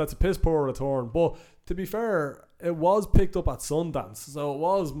yeah, that's a piss poor return. But to be fair, it was picked up at Sundance, so it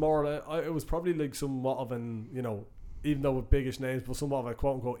was more. It was probably like somewhat of an, you know, even though with biggish names, but somewhat of a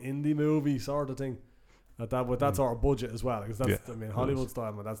quote unquote indie movie sort of thing. With that sort of budget as well, because that's I mean, Hollywood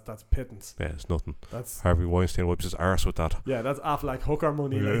style, man, that's pittance. Yeah, it's nothing. That's Harvey Weinstein wipes his arse with that. Yeah, that's Affleck hooker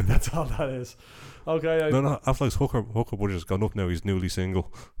money. Like, that's all that is. Okay. No, Affleck's hooker budget has gone up now. He's newly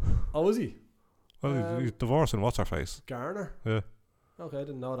single. Oh, is he? Well, he's divorcing what's her face. Garner. Yeah. Okay, I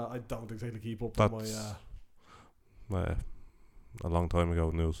didn't know that. I don't exactly keep up with my. A long time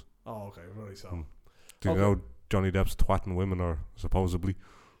ago news. Oh, okay, really so. Do you know Johnny Depp's twatting women, or supposedly?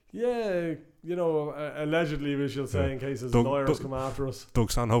 Yeah, you know, allegedly we shall say, in case his lawyers come after us. Doug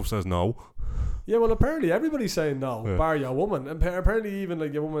Stanhope says no. Yeah, well, apparently everybody's saying no, bar your woman. And apparently even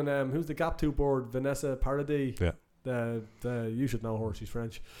like your woman, who's the Gap 2 board, Vanessa Paradis. Yeah. You should know her, she's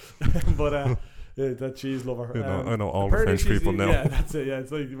French. But that cheese lover. I know all the French people now. Yeah, that's it. Yeah,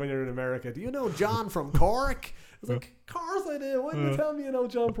 it's like when you're in America. Do you know John from Cork? It's like, of course I do. Why didn't you tell me you know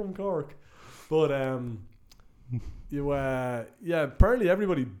John from Cork? But apparently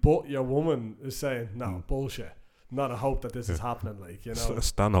everybody but your woman is saying no, bullshit. Not a hope that this is happening, like, you know.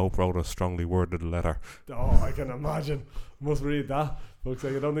 Stanhope wrote a strongly worded letter. Oh, I can imagine. Must read that. Looks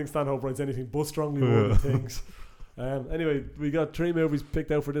like I don't think Stanhope writes anything but strongly worded things. Anyway, we got 3 movies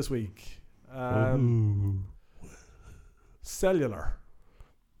picked out for this week. Cellular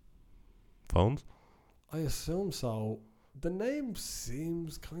phones? I assume so. The name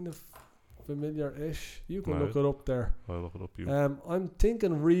seems kind of familiar-ish. You can look it up there. I'll look it up. I'm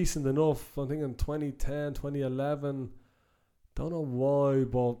thinking recent enough. I'm thinking 2010, 2011. Don't know why,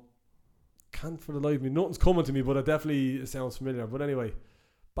 but can't for the life of me. Nothing's coming to me, but it definitely sounds familiar. But anyway,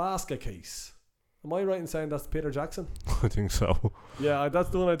 Basket Case. Am I right in saying that's Peter Jackson? I think so. Yeah, that's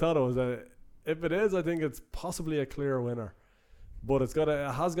the one I thought it was. If it is, I think it's possibly a clear winner. But it's got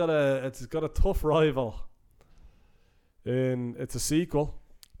a tough rival. It's a sequel.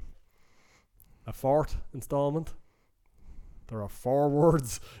 A 4th installment. There are 4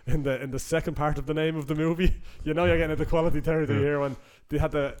 words in the second part of the name of the movie. You know you're getting into quality territory here when they had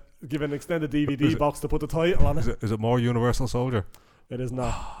to give an extended DVD box to put the title on it. Is it more Universal Soldier? It is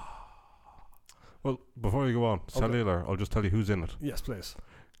not. Well, before you go on, Cellular, I'll just tell you who's in it. Yes, please.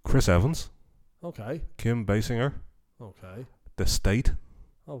 Chris Evans. Okay. Kim Basinger. Okay. The State.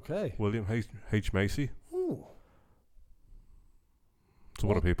 Okay. William H. Macy. Ooh. Some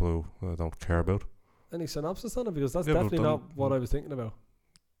other people who I don't care about. Any synopsis on it? Because that's definitely not what I was thinking about.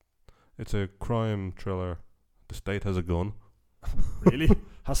 It's a crime thriller. The State has a gun. Really?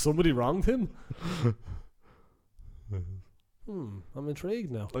 Has somebody wronged him? I'm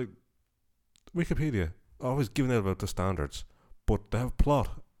intrigued now. Like, Wikipedia, always giving out about the standards, but they have plot,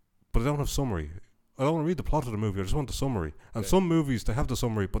 but they don't have summary. I don't want to read the plot of the movie, I just want the summary. And some movies, they have the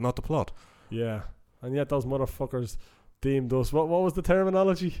summary, but not the plot. Yeah. And yet those motherfuckers deemed us, what was the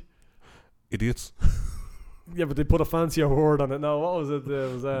terminology? Idiots. Yeah, but they put a fancier word on it. No, what was it?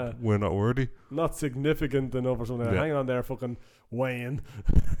 It was We're not worthy. not significant enough or something. Yeah. Hang on there, fucking Wayne.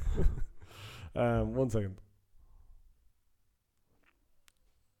 1 second.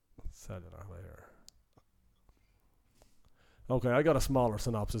 Cellular layer. Okay, I got a smaller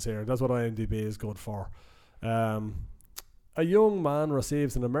synopsis here. That's what IMDb is good for. A young man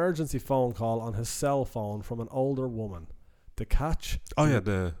receives an emergency phone call on his cell phone from an older woman. The catch. Oh yeah,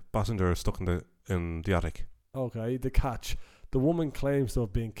 the passenger is stuck in the attic. Okay, the catch. The woman claims to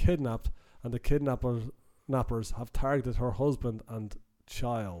have been kidnapped, and the kidnappers have targeted her husband and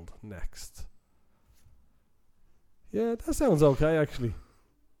child next. Yeah, that sounds okay, actually.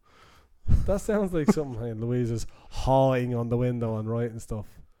 That sounds like something hey, Louise is hawing on the window and writing stuff.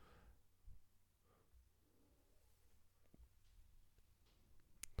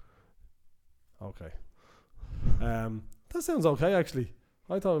 Okay. That sounds okay, actually.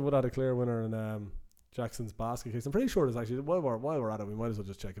 I thought we would have had a clear winner in Jackson's basket case. I'm pretty sure it's actually while we're at it, we might as well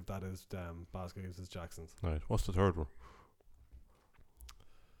just check if that is basket case is Jackson's. Right. What's the third one?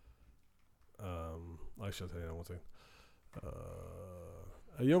 I shall tell you one thing.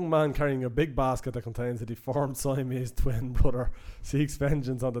 A young man carrying a big basket that contains a deformed Siamese twin brother seeks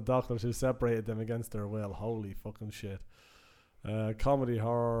vengeance on the doctors who separated them against their will. Holy fucking shit. Comedy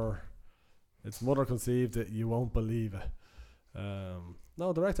horror. Its mother conceived it. You won't believe it.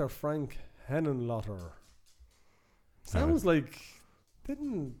 No, director Frank Henenlotter. Sounds like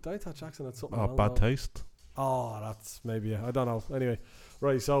I thought Jackson had something. Oh, Bad Taste. Oh, that's maybe I don't know. Anyway,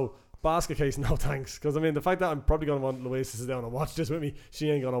 right. So basket case, no thanks. Because I mean, the fact that I'm probably going to want Louise to sit down and watch this with me,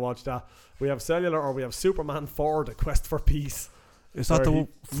 she ain't going to watch that. We have Cellular or we have Superman 4: The Quest for Peace. Is that the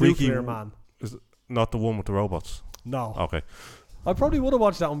freaky Nuclear Man? Is it not the one with the robots? No. Okay. I probably would have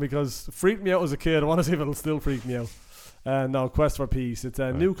watched that one because it freaked me out as a kid. I want to see if it'll still freak me out. No, Quest for Peace. It's a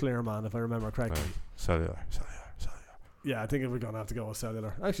Right. Nuclear Man, if I remember correctly. Right. Cellular. Yeah, I think we're going to have to go with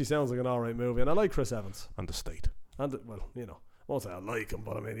Cellular. Actually sounds like an alright movie, and I like Chris Evans. And the state. And, well, you know, I won't say I like him,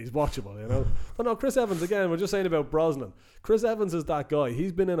 but I mean, he's watchable, you know. But no, Chris Evans, again, we're just saying about Brosnan. Chris Evans is that guy.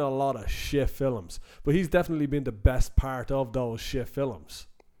 He's been in a lot of shit films, but he's definitely been the best part of those shit films.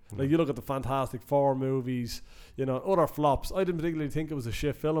 Like, you look at the Fantastic Four movies, you know, other flops. I didn't particularly think it was a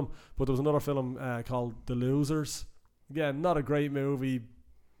shit film, but there was another film called The Losers. Again, not a great movie,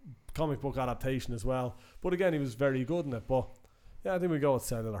 comic book adaptation as well. But again, he was very good in it. But yeah, I think we go with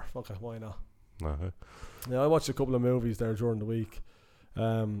Cellular. Fuck it, why not? Uh-huh. Yeah, I watched a couple of movies there during the week.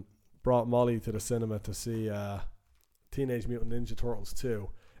 Brought Molly to the cinema to see Teenage Mutant Ninja Turtles 2,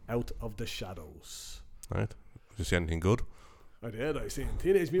 Out of the Shadows. Right. Did you see anything good? I did. I seen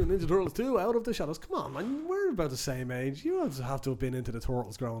Teenage Mutant Ninja Turtles 2, Out of the Shadows. Come on, man. We're about the same age. You have to have been into the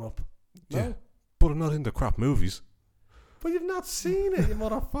Turtles growing up. No? Yeah. But I'm not into crap movies. But you've not seen it, you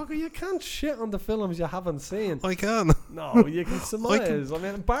motherfucker. You can't shit on the films you haven't seen. I can. No, you can surmise. I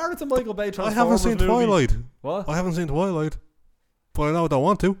mean, bar it's a Michael Bay I Transformers haven't seen movie. Twilight. What? I haven't seen Twilight. But I know I don't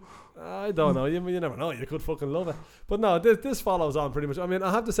want to. I don't know. You never know. You could fucking love it. But no, this follows on pretty much. I mean,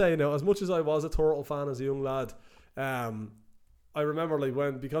 I have to say, you know, as much as I was a Turtle fan as a young lad, I remember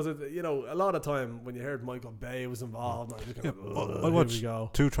like because it, you know, a lot of time when you heard Michael Bay was involved, I was just kind of, I watched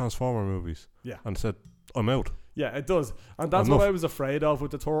 2 Transformer movies. Yeah. And said, I'm out. Yeah, it does. And that's what I was afraid of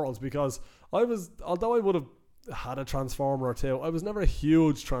with the Turtles, because although I would have had a Transformer or two, I was never a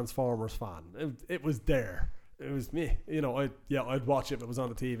huge Transformers fan. It was there. It was me. You know, I'd watch it if it was on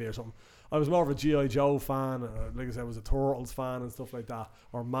the TV or something. I was more of a G.I. Joe fan. Like I said, I was a Turtles fan and stuff like that.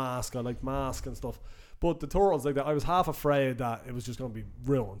 Or Mask. I liked Mask and stuff. But the Turtles, like that, I was half afraid that it was just going to be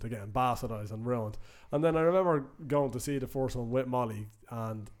ruined again, bastardized and ruined. And then I remember going to see the first one with Molly,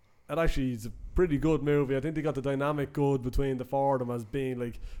 and it actually is a pretty good movie. I think they got the dynamic good between the four of them as being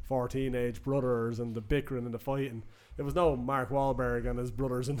like 4 teenage brothers and the bickering and the fighting. It was no Mark Wahlberg and his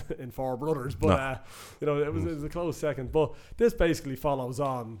brothers in 4 Brothers, but No. you know, it was a close second. But this basically follows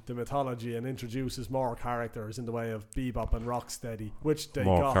on the mythology and introduces more characters in the way of Bebop and Rocksteady, which they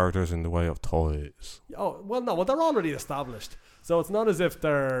More got. characters in the way of toys. Oh, well, no, they're already established. So it's not as if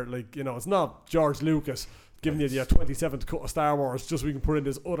they're like, you know, it's not George Lucas giving you the 27th cut of Star Wars just so we can put in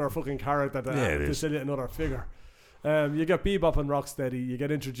this other fucking character to sell it another figure. You get Bebop and Rocksteady. You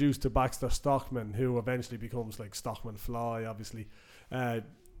get introduced to Baxter Stockman, who eventually becomes like Stockman Fly, obviously.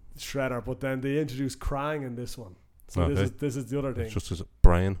 Shredder, but then they introduce Krang in this one. So Okay. this is the other thing. It's just his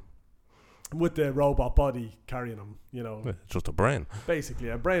brain. With the robot body carrying him, you know. Yeah, it's just a brain. Basically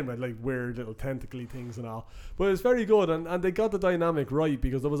a brain with like weird little tentacly things and all, but it's very good, and they got the dynamic right,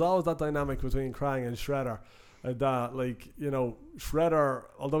 because there was always that dynamic between Krang and Shredder, that, like, you know, Shredder,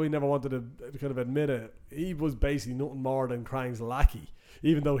 although he never wanted to kind of admit it, he was basically nothing more than Krang's lackey,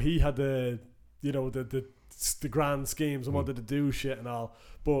 even though he had the, you know, the the grand schemes and wanted to do shit and all.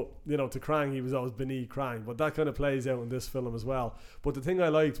 But, you know, to Krang, he was always beneath Krang. But that kind of plays out in this film as well. But the thing I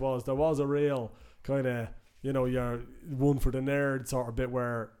liked was there was a real kind of, you know, your one for the nerd sort of bit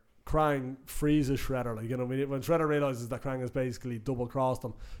where Krang freezes Shredder. Like, you know, when Shredder realizes that Krang has basically double crossed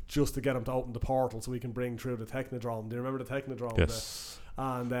him just to get him to open the portal so he can bring through the Technodrome. Do you remember the Technodrome? Yes.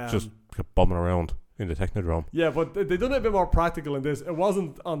 And just kept bombing around in the Technodrome. Yeah, but they done it a bit more practical in this. It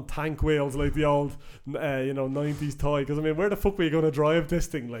wasn't on tank wheels like the old, 90s toy. Because I mean, where the fuck were you going to drive this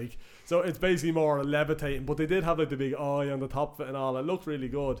thing? Like, so it's basically more levitating. But they did have like the big eye on the top of it and all. It looked really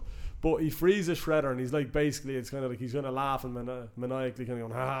good. But he freezes Shredder and he's like, basically, it's kind of like he's going to laugh and maniacally kind of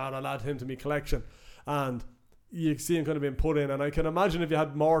going, I'll add him to me collection. And you see him kind of being put in, and I can imagine if you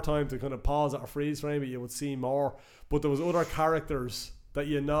had more time to kind of pause it or freeze frame it, you would see more. But there was other characters that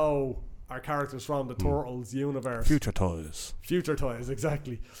you know are characters from the Turtles universe. Future toys,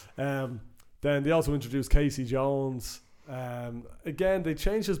 exactly. Then they also introduced Casey Jones. Again, they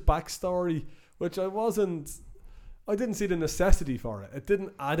changed his backstory, which I didn't see the necessity for it. It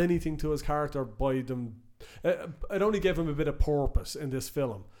didn't add anything to his character by them. It only gave him a bit of purpose in this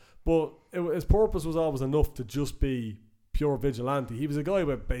film. But his purpose was always enough to just be pure vigilante. He was a guy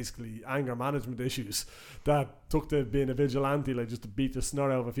with basically anger management issues that took to being a vigilante, like just to beat the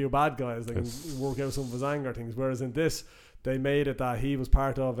snot out of a few bad guys. They can work out some of his anger things. Whereas in this, they made it that he was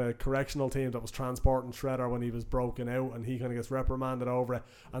part of a correctional team that was transporting Shredder when he was broken out, and he kind of gets reprimanded over it.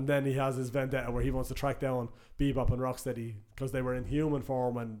 And then he has his vendetta where he wants to track down Bebop and Rocksteady because they were in human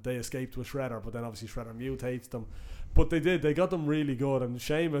form and they escaped with Shredder, but then obviously Shredder mutates them. But they got them really good, and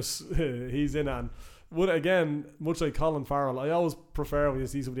Seamus, he's in it. And again, much like Colin Farrell, I always prefer when you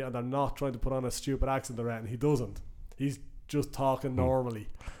see somebody and they're not trying to put on a stupid accent or anything. He doesn't. He's just talking normally.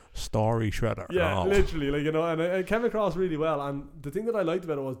 Story Shredder. Yeah, literally, like, you know, and it came across really well. And the thing that I liked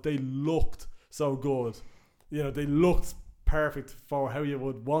about it was they looked so good. You know, they looked perfect for how you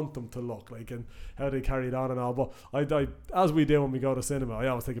would want them to look, like, and how they carried on and all. But I as we do when we go to cinema, I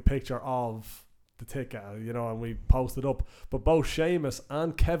always take a picture of the ticket, you know, and we post it up. But both Seamus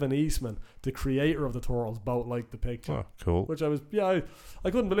and Kevin Eastman, the creator of the Turtles, both liked the picture. Oh, cool. Which I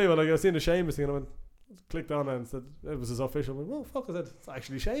couldn't believe it. Like, I seen the Seamus thing and I went, clicked on it and said it was his official. I went, well, fuck, I said it's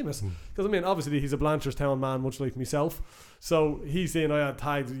actually Seamus. Because I mean, obviously he's a Blanchardstown man, much like myself. So he's saying I had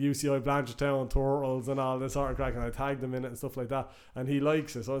tagged UCI Blanchardstown Turtles and all this sort of crack, and I tagged him in it and stuff like that, and he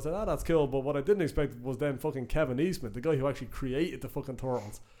likes it. So I said, that's cool. But what I didn't expect was then fucking Kevin Eastman, the guy who actually created the fucking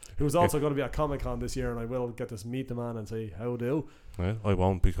Turtles, who's also going to be at Comic-Con this year, and I will get to meet the man and say how do. Yeah, I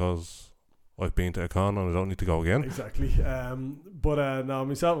won't, because I've been to a con and I don't need to go again. Exactly. But no,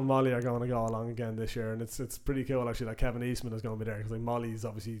 myself and Molly are going to go along again this year, and it's pretty cool actually that Kevin Eastman is going to be there, because like Molly's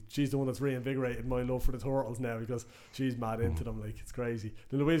obviously, she's the one that's reinvigorated my love for the Turtles now, because she's mad into them. Like, it's crazy.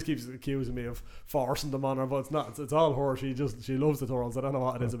 Louise keeps accusing me of forcing them on her, but it's not. It's all her. She loves the Turtles. I don't know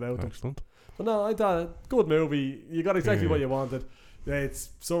what it is about them. Excellent. But no, I thought good movie. You got exactly what you wanted. It's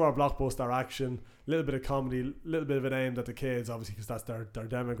summer blockbuster action, a little bit of comedy, a little bit of it aimed at the kids, obviously, because that's their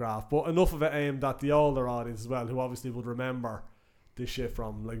demographic, but enough of it aimed at the older audience as well, who obviously would remember this shit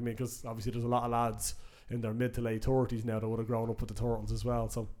from, like me, because obviously there's a lot of lads in their mid to late 30s now that would have grown up with the Turtles as well.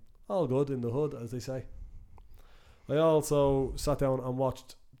 So all good in the hood, as they say. I also sat down and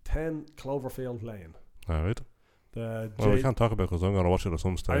watched 10 Cloverfield Lane. Alright. We can't talk about it because I'm going to watch it at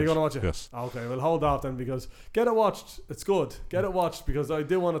some stage. Are you going to watch it? Yes. Okay, we'll hold off then, because get it watched. It's good. Get it watched, because I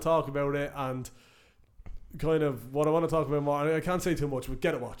do want to talk about it, and kind of what I want to talk about more. I can't say too much, but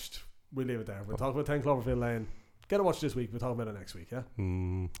get it watched. We'll leave it there. We'll talk about 10 Cloverfield Lane. Get it watched this week. We'll talk about it next week, yeah?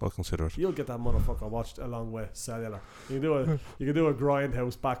 I'll consider it. You'll get that motherfucker watched along with Cellular. You can do a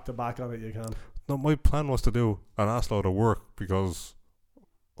Grindhouse back to back on it, you can. No, my plan was to do an ass load of work, because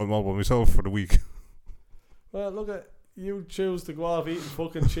I'm all by myself for the week. Well, look at you, choose to go off eating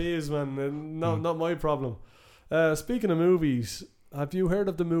fucking cheese, man, and not my problem. Speaking of movies, have you heard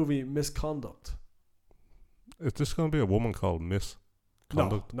of the movie Misconduct? Is this going to be a woman called Miss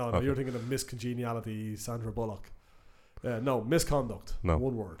Conduct? No, okay. You're thinking of Miss Congeniality, Sandra Bullock. No, Misconduct. No.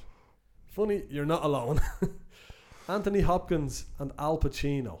 One word. Funny, you're not alone. Anthony Hopkins and Al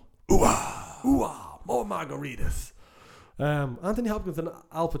Pacino. Ooh-ah! Ooh-ah! More margaritas. Anthony Hopkins and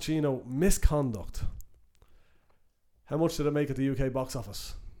Al Pacino, Misconduct. How much did it make at the UK box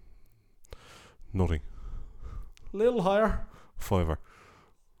office? Nothing. Little higher. $5.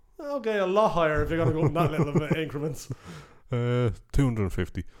 Okay, a lot higher if you're going to go in that little bit increments.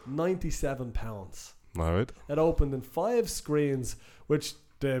 250. £97. Alright. It opened in 5 screens, which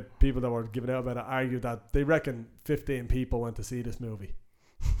the people that were giving out about it argued that they reckon 15 people went to see this movie.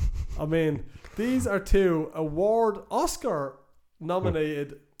 I mean, these are two Oscar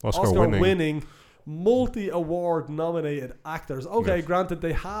nominated, Oscar winning multi-award nominated actors. Okay, Yes. granted,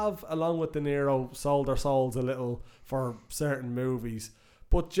 they have, along with De Niro, sold their souls a little for certain movies.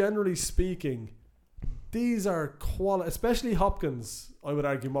 But generally speaking, these are quality, especially Hopkins, I would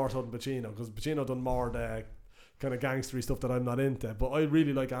argue more so than Pacino, because Pacino done more the kind of gangstery stuff that I'm not into. But I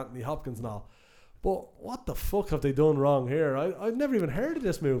really like Anthony Hopkins now. But what the fuck have they done wrong here? I've never even heard of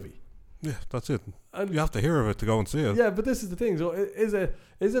this movie. Yeah, that's it. And You have to hear of it to go and see it. yeah, but this is the thing. So is it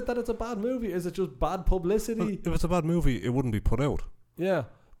that it's a bad movie? Is it just bad Well, publicity? if it's a bad movie, it wouldn't be put out. Yeah.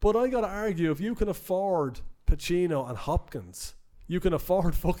 But I gotta argue, if you can afford Pacino and Hopkins, you can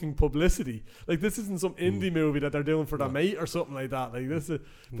afford fucking publicity. Like, this isn't some indie movie that they're doing for their No. mate or something like that. Like, this is,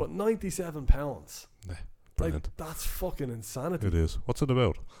 but £97. Yeah, Like, brilliant. that's fucking insanity. It is. What's it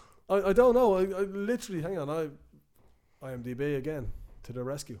about? I don't know. I literally, hang on, IMDb again to the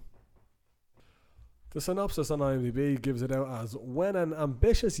rescue. The synopsis on IMDb gives it out as: when an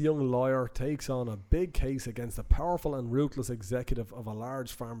ambitious young lawyer takes on a big case against a powerful and ruthless executive of a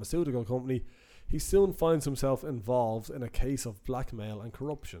large pharmaceutical company, he soon finds himself involved in a case of blackmail and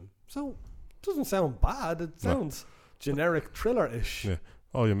corruption. So, it doesn't sound bad. It No. sounds generic thriller-ish. Yeah.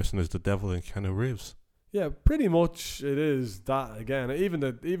 All you're missing is the devil in Keanu Reeves. Yeah, pretty much it is that again. Even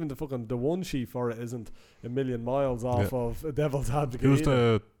the fucking the one sheet for it isn't a million miles off Yeah. of a Devil's Advocate. Who's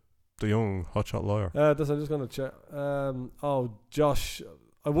either. the young hotshot lawyer? I'm just gonna check. Josh.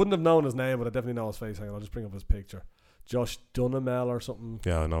 I wouldn't have known his name, but I definitely know his face. Hang on, I'll just bring up his picture. Josh Duhamel or something.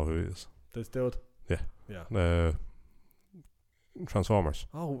 Yeah, I know who he is. This dude. Yeah. Yeah. Transformers.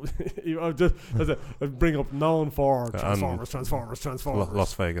 Oh, I bring up known for And Transformers.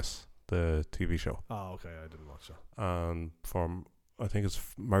 Las Vegas, the TV show. Oh, okay, I didn't watch that. And from, I think it's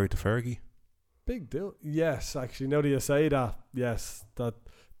Married to Fergie. Big deal. Yes, actually, now that you say that, yes, that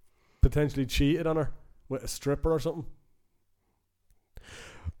potentially cheated on her with a stripper or something.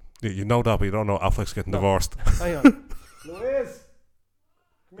 Yeah, you know that, but you don't know Affleck's getting No. divorced. Hang on. Louise!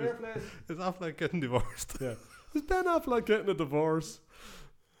 Come here, please. Is Affleck getting divorced? Yeah. Is Ben Affleck getting a divorce?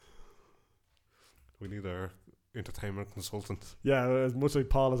 We need our entertainment consultant. Yeah, as much like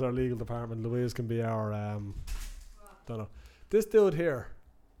Paul is our legal department, Louise can be our, don't know. This dude here,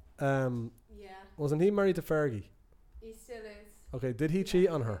 Yeah, wasn't he married to Fergie? he still is. Okay, did he cheat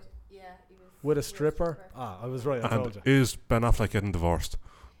on her? Yeah, he was. With a stripper? Ah, I was right, I told And you. is Ben Affleck getting divorced?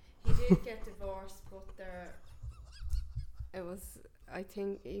 He did get divorced, but it was, I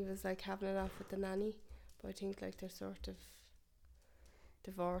think he was like having it off with the nanny, but I think like they're sort of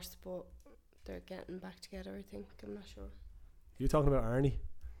divorced, but they're getting back together, I think. I'm not sure. You talking about Arnie?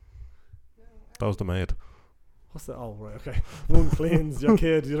 That was the maid. What's that? Oh, right, okay. One cleans your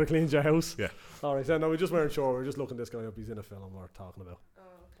kid, the other cleans your house. Yeah. Alright, so no, we just weren't sure. We were just looking this guy up. He's in a film we're talking about. Oh,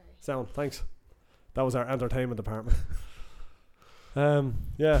 okay. Sound, thanks. That was our entertainment department.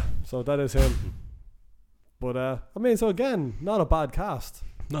 Yeah, so that is him. But I mean, so again, not a bad cast.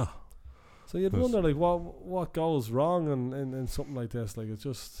 No. So you'd Yes. wonder like what goes wrong in something like this. Like, it's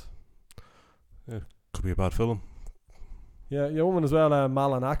just Could be a bad film. yeah, your woman as well.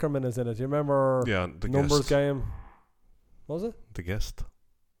 Malin Ackerman is in it. Do you remember Yeah, the Numbers guest. Game? Was it? The guest.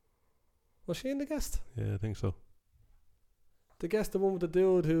 Was she in The Guest? Yeah, I think so. The Guest, the one with the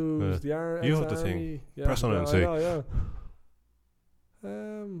dude who's the you have the thing. ex-army. Yeah, Press on it and I see. know, yeah.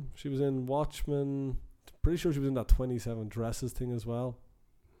 She was in Watchmen. Pretty sure she was in that 27 Dresses thing as well.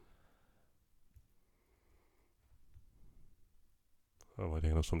 Oh, I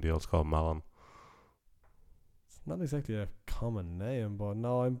think of somebody else called Malin. It's not exactly a common name, but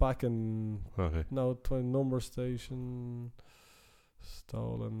no, I'm back in Okay. Number Station,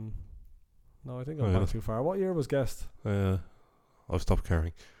 Stolen. No, I think Oh, I'm yeah, back too far. What year was Guest? I've stopped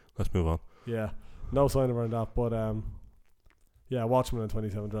caring. Let's move on. Yeah, no sign of her in that, but yeah, Watchmen and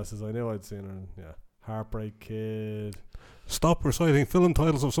 27 Dresses. I knew I'd seen her. In, yeah, Heartbreak Kid. Stop reciting film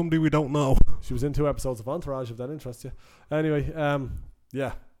titles of somebody we don't know. She was in 2 episodes of Entourage, if that interests you. Anyway,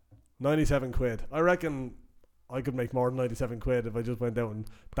 yeah, 97 quid. I reckon I could make more than 97 quid if I just went out and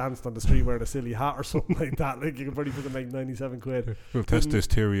danced on the street wearing a silly hat or something like that. Like, you could probably fucking make 97 quid. We'll test this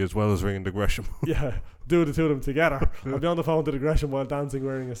theory as well as ringing the Gresham. Yeah, do the two of them together. I'll be on the phone to the Gresham while dancing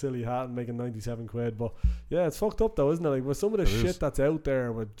wearing a silly hat and making 97 quid. But yeah, it's fucked up though, isn't it? Like, with some of the It shit is. that's out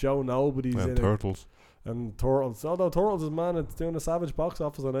there with Joe Nobody's in And it. Turtles. And Turtles, although Turtles is, man, it's doing a savage box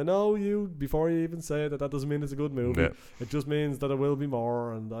office, and I know you, before you even say it, that doesn't mean it's a good movie. Yeah. It just means that there will be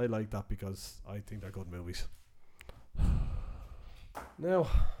more, and I like that because I think they're good movies. Now, what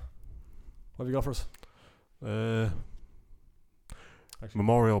have you got for us? Actually,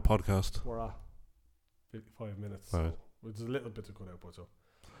 Memorial podcast. we're at 55 minutes, Right. so, which is a little bit to cut out, but so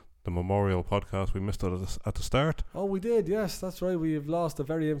the memorial podcast. We missed it at the start. Oh, we did. Yes, that's right. We've lost a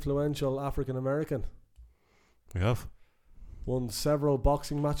very influential African American. We have Won several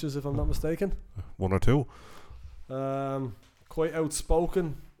boxing matches, if I'm not mistaken. 1 or 2. Quite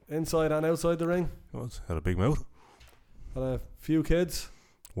outspoken inside and outside the ring. Had a big mouth. Had a few kids.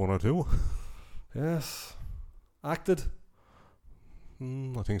 1 or 2. Yes. Acted.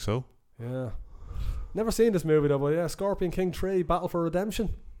 I think so. Yeah. Never seen this movie though, but yeah, Scorpion King 3, Battle for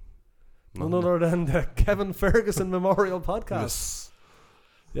Redemption. None other than the Kevin Ferguson Memorial Podcast. Yes,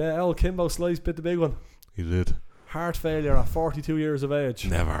 Yeah, El Kimbo Slice bit the big one. he did. Heart failure at 42 years of age.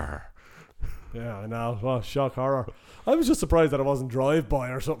 Never. Yeah, I know. Well, shock horror. I was just surprised that it wasn't drive-by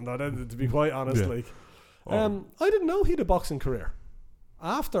or something, though, to be quite honest. Yeah. Like, Oh. I didn't know he had a boxing career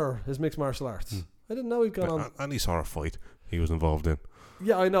after his mixed martial arts. I didn't know he'd gone on. Any sort of fight he was involved in.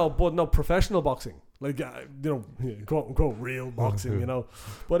 Yeah, I know, but no professional boxing. Like, quote unquote real boxing, you know.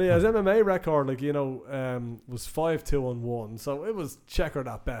 But his MMA record, like, was 5-2-1. So it was checkered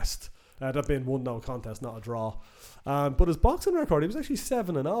at best. That being 1-0 contest, not a draw. But his boxing record, he was actually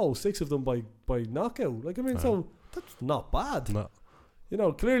 7-0, 6 of them by knockout. Like, I mean, so that's not bad. No. You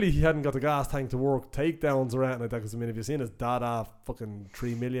know, clearly he hadn't got the gas tank to work takedowns or anything like that. Because I mean, if you've seen his Dada fucking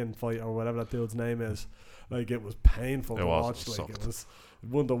 3 million fight or whatever that dude's name is, like, it was painful to watch. Like, it was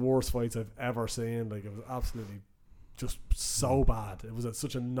one of the worst fights I've ever seen. Like, it was absolutely just so bad. It was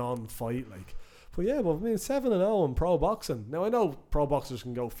such a non-fight. Like, but yeah, well, I mean, 7-0 in pro boxing. Now I know pro boxers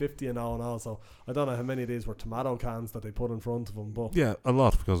can go 50-0 and all, so I don't know how many of these were tomato cans that they put in front of them. But Yeah, a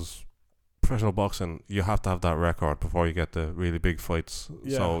lot, because professional boxing, you have to have that record before you get the really big fights.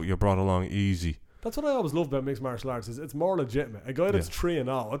 Yeah. So you're brought along easy. that's what I always love about mixed martial arts, is it's more legitimate. A guy that's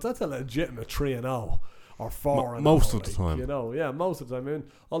 3-0, that's a legitimate 3-0 or 4-0. Most of the time. You know, yeah, most of the time. I mean,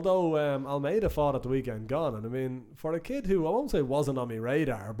 although Almeida fought at the weekend gone, and I mean, for a kid who I won't say wasn't on my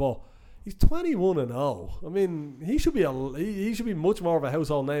radar, but he's 21-0. I mean, he should be much more of a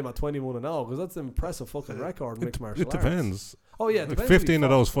household name at 21-0, because that's an impressive fucking record in mixed martial It arts. depends. Oh yeah, it Like depends who 15 he of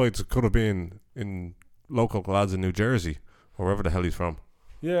fought. those fights could have been in local lads in New Jersey, or wherever the hell he's from.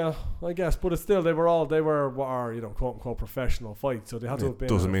 Yeah, I guess, but it's still they were what are quote unquote professional fights, so they had to have been.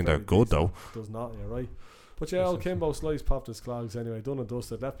 Doesn't mean they're good though. Does not, yeah, right. But yeah, El Kimbo Slice popped his clogs anyway, done and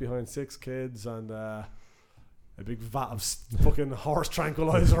dusted, left behind 6 kids and a big vat of fucking horse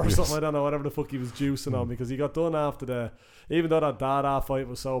tranquilizer or something. I don't know, whatever the fuck he was juicing on, because he got done after even though that Dada fight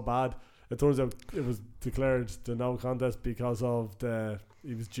was so bad, it turns out it was declared the no contest because of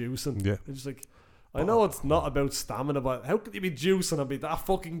he was juicing. Yeah. It's just like, I know it's not about stamina, but how could you be juicing and be that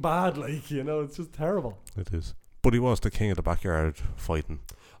fucking bad? Like, you know, it's just terrible. It is. But he was the king of the backyard fighting.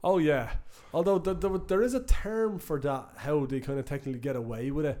 Oh yeah, although there is a term for that, how they kind of technically get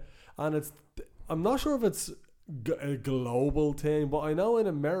away with it, and I'm not sure if it's a global thing, but I know in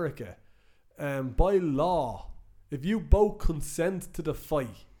America, by law, if you both consent to the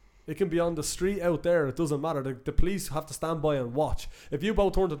fight, it can be on the street out there, it doesn't matter, the police have to stand by and watch. If you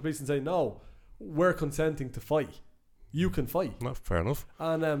both turn to the police and say, no, we're consenting to fight, you can fight. Not fair enough.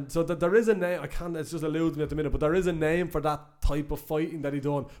 And so that there is a name, it's just eludes me at the minute, but there is a name for that type of fighting that he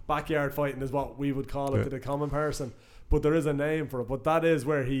done. Backyard fighting is what we would call it to the common person, but there is a name for it. But that is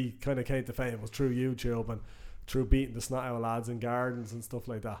where he kind of came to fame, was through YouTube and through beating the snot out of lads in gardens and stuff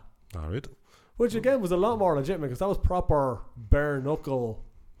like that, Alright. which again was a lot more legitimate, because that was proper bare knuckle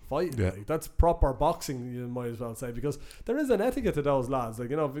fighting. Yeah. Like, that's proper boxing, you might as well say, because there is an etiquette to those lads. Like,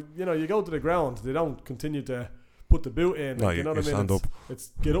 you go to the ground, they don't continue to put the boot in. No, Like, you know what I mean? stand up.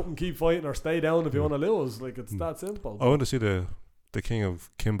 It's get up and keep fighting, or stay down if you want to lose. Like, it's that simple. I want to see the king of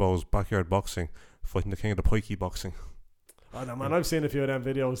Kimbo's backyard boxing fighting the king of the pikey boxing. I know, man. I've seen a few of them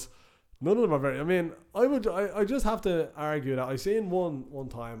videos. None of them are very. I mean, I just have to argue that I seen one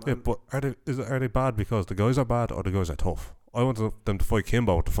time. Yeah, but are they bad because the guys are bad or the guys are tough? I want them to fight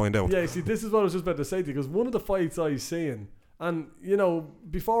Kimbo to find out. Yeah, see, this is what I was just about to say to you, because one of the fights I seen, and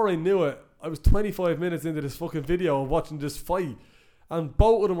before I knew it, I was 25 minutes into this fucking video of watching this fight, and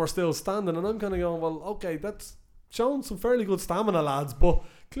both of them were still standing, and I'm kind of going, well, okay, that's showing some fairly good stamina, lads, but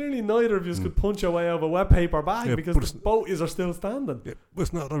clearly neither of you could punch your way out of a wet paper bag, because both is are still standing. Yeah, but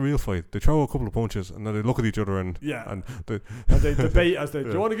it's not a real fight. They throw a couple of punches and then they look at each other and they debate as they,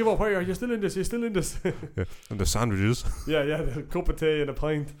 do you want to give up? Where are you still in this? You're still in this. yeah, and the sandwiches. Yeah, the cup of tea and a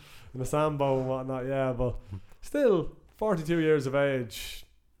pint and a sambo and whatnot. Yeah, but still 42 years of age,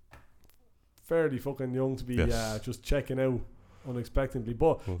 fairly fucking young to be just checking out unexpectedly.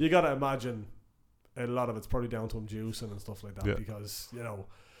 But you gotta imagine a lot of it's probably down to him juicing and stuff like that, because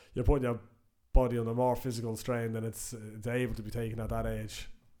you're putting your body under more physical strain than it's able to be taken at that age.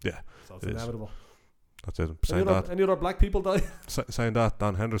 Yeah, so it's inevitable. That's it. Saying that, Any other black people die? saying that,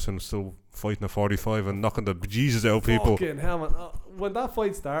 Dan Henderson's still fighting at 45 and knocking the bejesus out of people. Fucking hell, man. When that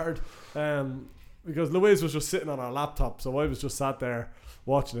fight started, because Louise was just sitting on our laptop, so I was just sat there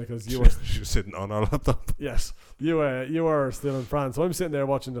watching it because you were She was sitting on our laptop. yes, you were still in France, so I'm sitting there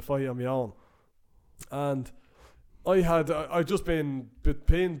watching the fight on my own, and I'd just been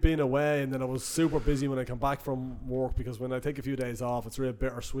away, and then I was super busy when I come back from work, because when I take a few days off, it's real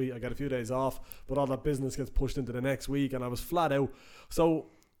bittersweet. I get a few days off, but all that business gets pushed into the next week, and I was flat out. So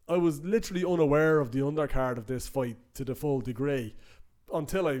I was literally unaware of the undercard of this fight to the full degree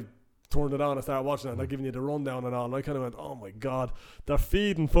until I turned it on and started watching it, and they're giving you the rundown and all, and I kind of went, oh my god, they're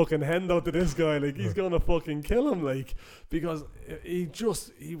feeding fucking Hendo to this guy, like he's gonna fucking kill him, like, because he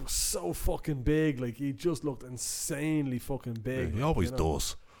was so fucking big, like he just looked insanely fucking big. Yeah, he always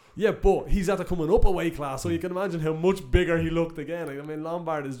does. Yeah, but he's after coming up a weight class, so you can imagine how much bigger he looked again. Like, I mean,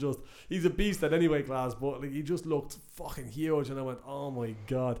 Lombard is he's a beast at any weight class, but like he just looked fucking huge, and I went, oh my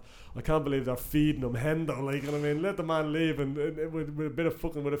god, I can't believe they're feeding him Hendo, like, and I mean, let the man live, and with a bit of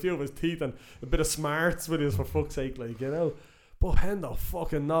fucking, with a few of his teeth and a bit of smarts with his, for fuck's sake, like, you know. But Hendo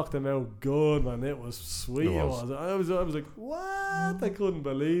fucking knocked him out good, man. It was sweet. It was. I was like, what? I couldn't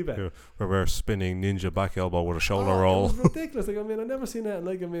believe it. Yeah, we're spinning ninja back elbow with a shoulder It roll. was ridiculous. Like, I mean, I've never seen that.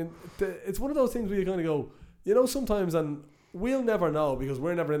 Like, I mean, it's one of those things where you kind of go, you know, sometimes, and we'll never know because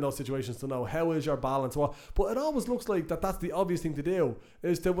we're never in those situations to know how is your balance. But it always looks like that's the obvious thing to do,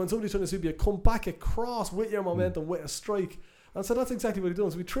 is to, when somebody's trying to sweep you, come back across with your momentum, with a strike. And so that's exactly what he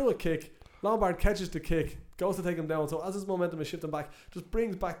does. So we threw a kick. Lombard catches the kick, goes to take him down. So as his momentum is shifting back, just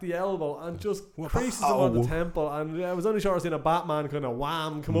brings back the elbow and just creases him on the temple. And I was only sure I was seeing a Batman kind of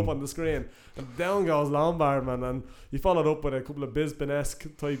wham come up on the screen, and down goes Lombard, man. And he followed up with a couple of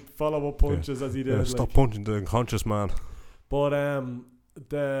Bisbee-esque type follow-up punches as he did. Yeah, stop punching the unconscious man. But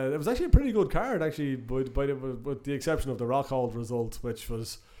it was actually a pretty good card, actually, with the exception of the Rockhold result, which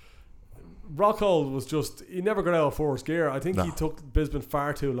was. Rockhold was just, he never got out of first gear. I think he took Bisbee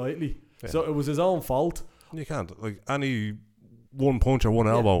far too lightly. Yeah. So it was his own fault. You can't, like, any one punch or one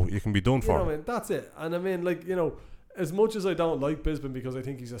elbow, you can be done for. You know what I mean? That's it. And I mean, like, you know, as much as I don't like Bisbee because I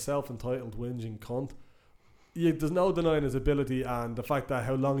think he's a self-entitled whinging cunt, there's no denying his ability and the fact that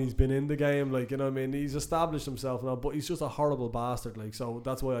how long he's been in the game. Like, you know what I mean? He's established himself now, but he's just a horrible bastard. Like, so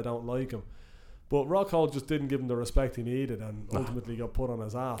that's why I don't like him. But Rockhold just didn't give him the respect he needed and ultimately got put on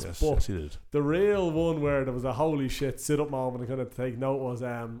his ass. Yes, he did. The real one where there was a holy shit sit-up moment and kind of take note was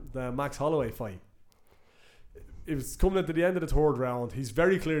the Max Holloway fight. It was coming into the end of the third round. He's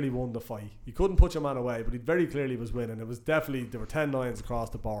very clearly won the fight. He couldn't put your man away, but he very clearly was winning. It was definitely, there were 10-9s across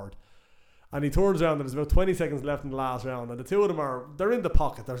the board. And he turns around and there's about 20 seconds left in the last round, and the two of them they're in the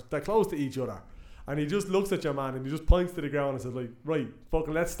pocket. They're close to each other. And he just looks at your man and he just points to the ground and says, like, right,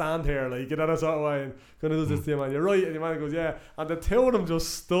 fucking let's stand here, like, you know, that sort of way, and kind of does this to your man, you're right, and your man goes, yeah, and the two of them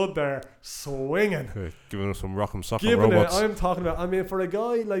just stood there swinging, giving him some rock'em sock'em robots. I'm talking about, I mean, for a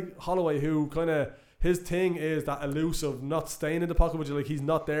guy like Holloway who kind of, his thing is that elusive, not staying in the pocket, which is like he's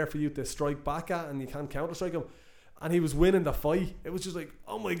not there for you to strike back at and you can't counter strike him, and he was winning the fight. It was just like,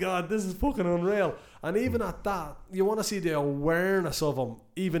 oh my god, this is fucking unreal. And even at that, you want to see the awareness of him,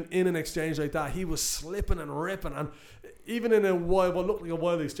 even in an exchange like that. He was slipping and ripping, and even in what looked like a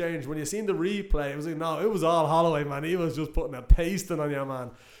wild exchange, when you seen the replay, it was like, no, it was all Holloway, man. He was just putting a pasting on your man.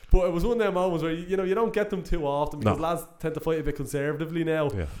 But it was one of them moments where, you know, you don't get them too often because lads tend to fight a bit conservatively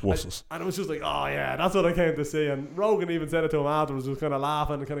now. Yeah, wusses. And it was just like, oh yeah, that's what I came to see. And Rogan even said it to him afterwards, just kind of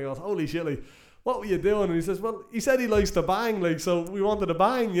laughing and kind of goes, holy shit, like, what were you doing? And he says, well, he said he likes to bang, like, so we wanted to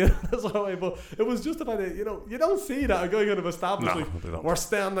bang, you know, that's all right. But it was just about it, you know, you don't see that a guy kind of established, like, we're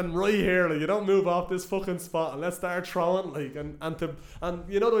standing right here, like, you don't move off this fucking spot and let's start throwing, like, and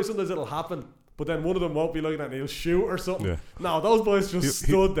you know the way sometimes it'll happen, but then one of them won't be like that and he'll shoot or something. Yeah. No, those boys just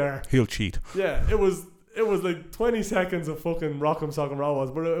stood there. He'll cheat. Yeah, it was like 20 seconds of fucking rock'em sock'em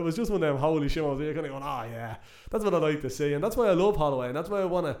robots, but it was just one of them holy shit moments. You're kind of going, oh yeah, that's what I like to see, and that's why I love Holloway, and that's why I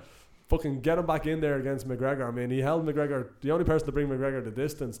want to fucking get him back in there against McGregor. I mean, he held McGregor, the only person to bring McGregor the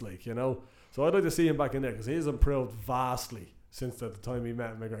distance, like, you know. So I'd like to see him back in there because he's improved vastly since the time he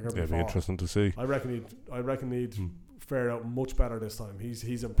met McGregor before. It'd be interesting to see. I reckon he'd fared out much better this time.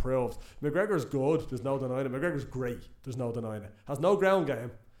 He's improved. McGregor's good. There's no denying it. McGregor's great. There's no denying it. Has no ground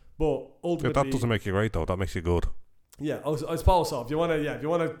game, but ultimately that doesn't make you great though. That makes you good. Yeah, I suppose so. If you want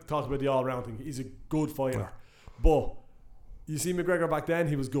to talk about the all round thing, he's a good fighter, but. You see McGregor back then,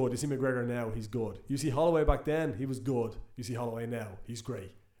 he was good. You see McGregor now, he's good. You see Holloway back then, he was good. You see Holloway now, he's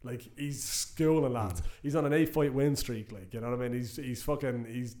great. Like, he's schooling lads. He's on an 8-fight win streak. Like, you know what I mean?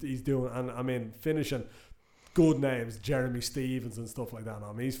 He's doing, and I mean, finishing good names, Jeremy Stevens and stuff like that.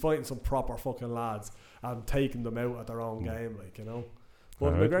 I mean, he's fighting some proper fucking lads and taking them out at their own game, like, you know.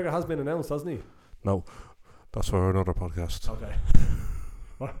 But Alright. McGregor has been announced, hasn't he? No, that's for another podcast. Okay.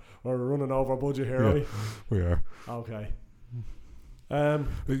 We're running over budget here, Yeah. are we? We are. Okay.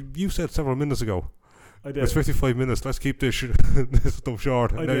 You said several minutes ago. I did. It's 55 minutes. Let's keep this this stuff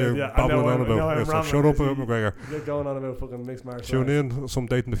short. I now did, you're yeah. babbling I on know about I'm it. So rambling. shut up You about McGregor. Get going on about fucking mixed martial Tune arts. in some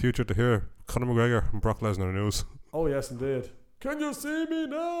date in the future to hear Conor McGregor and Brock Lesnar news. Oh yes, indeed. Can you see me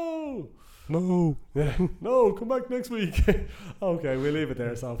now? No. Yeah. No, come back next week. Okay, we'll leave it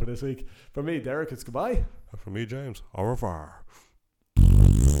there, so for this week. For me, Derek, it's goodbye. And for me, James, au revoir.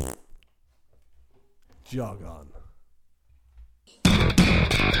 Jog on.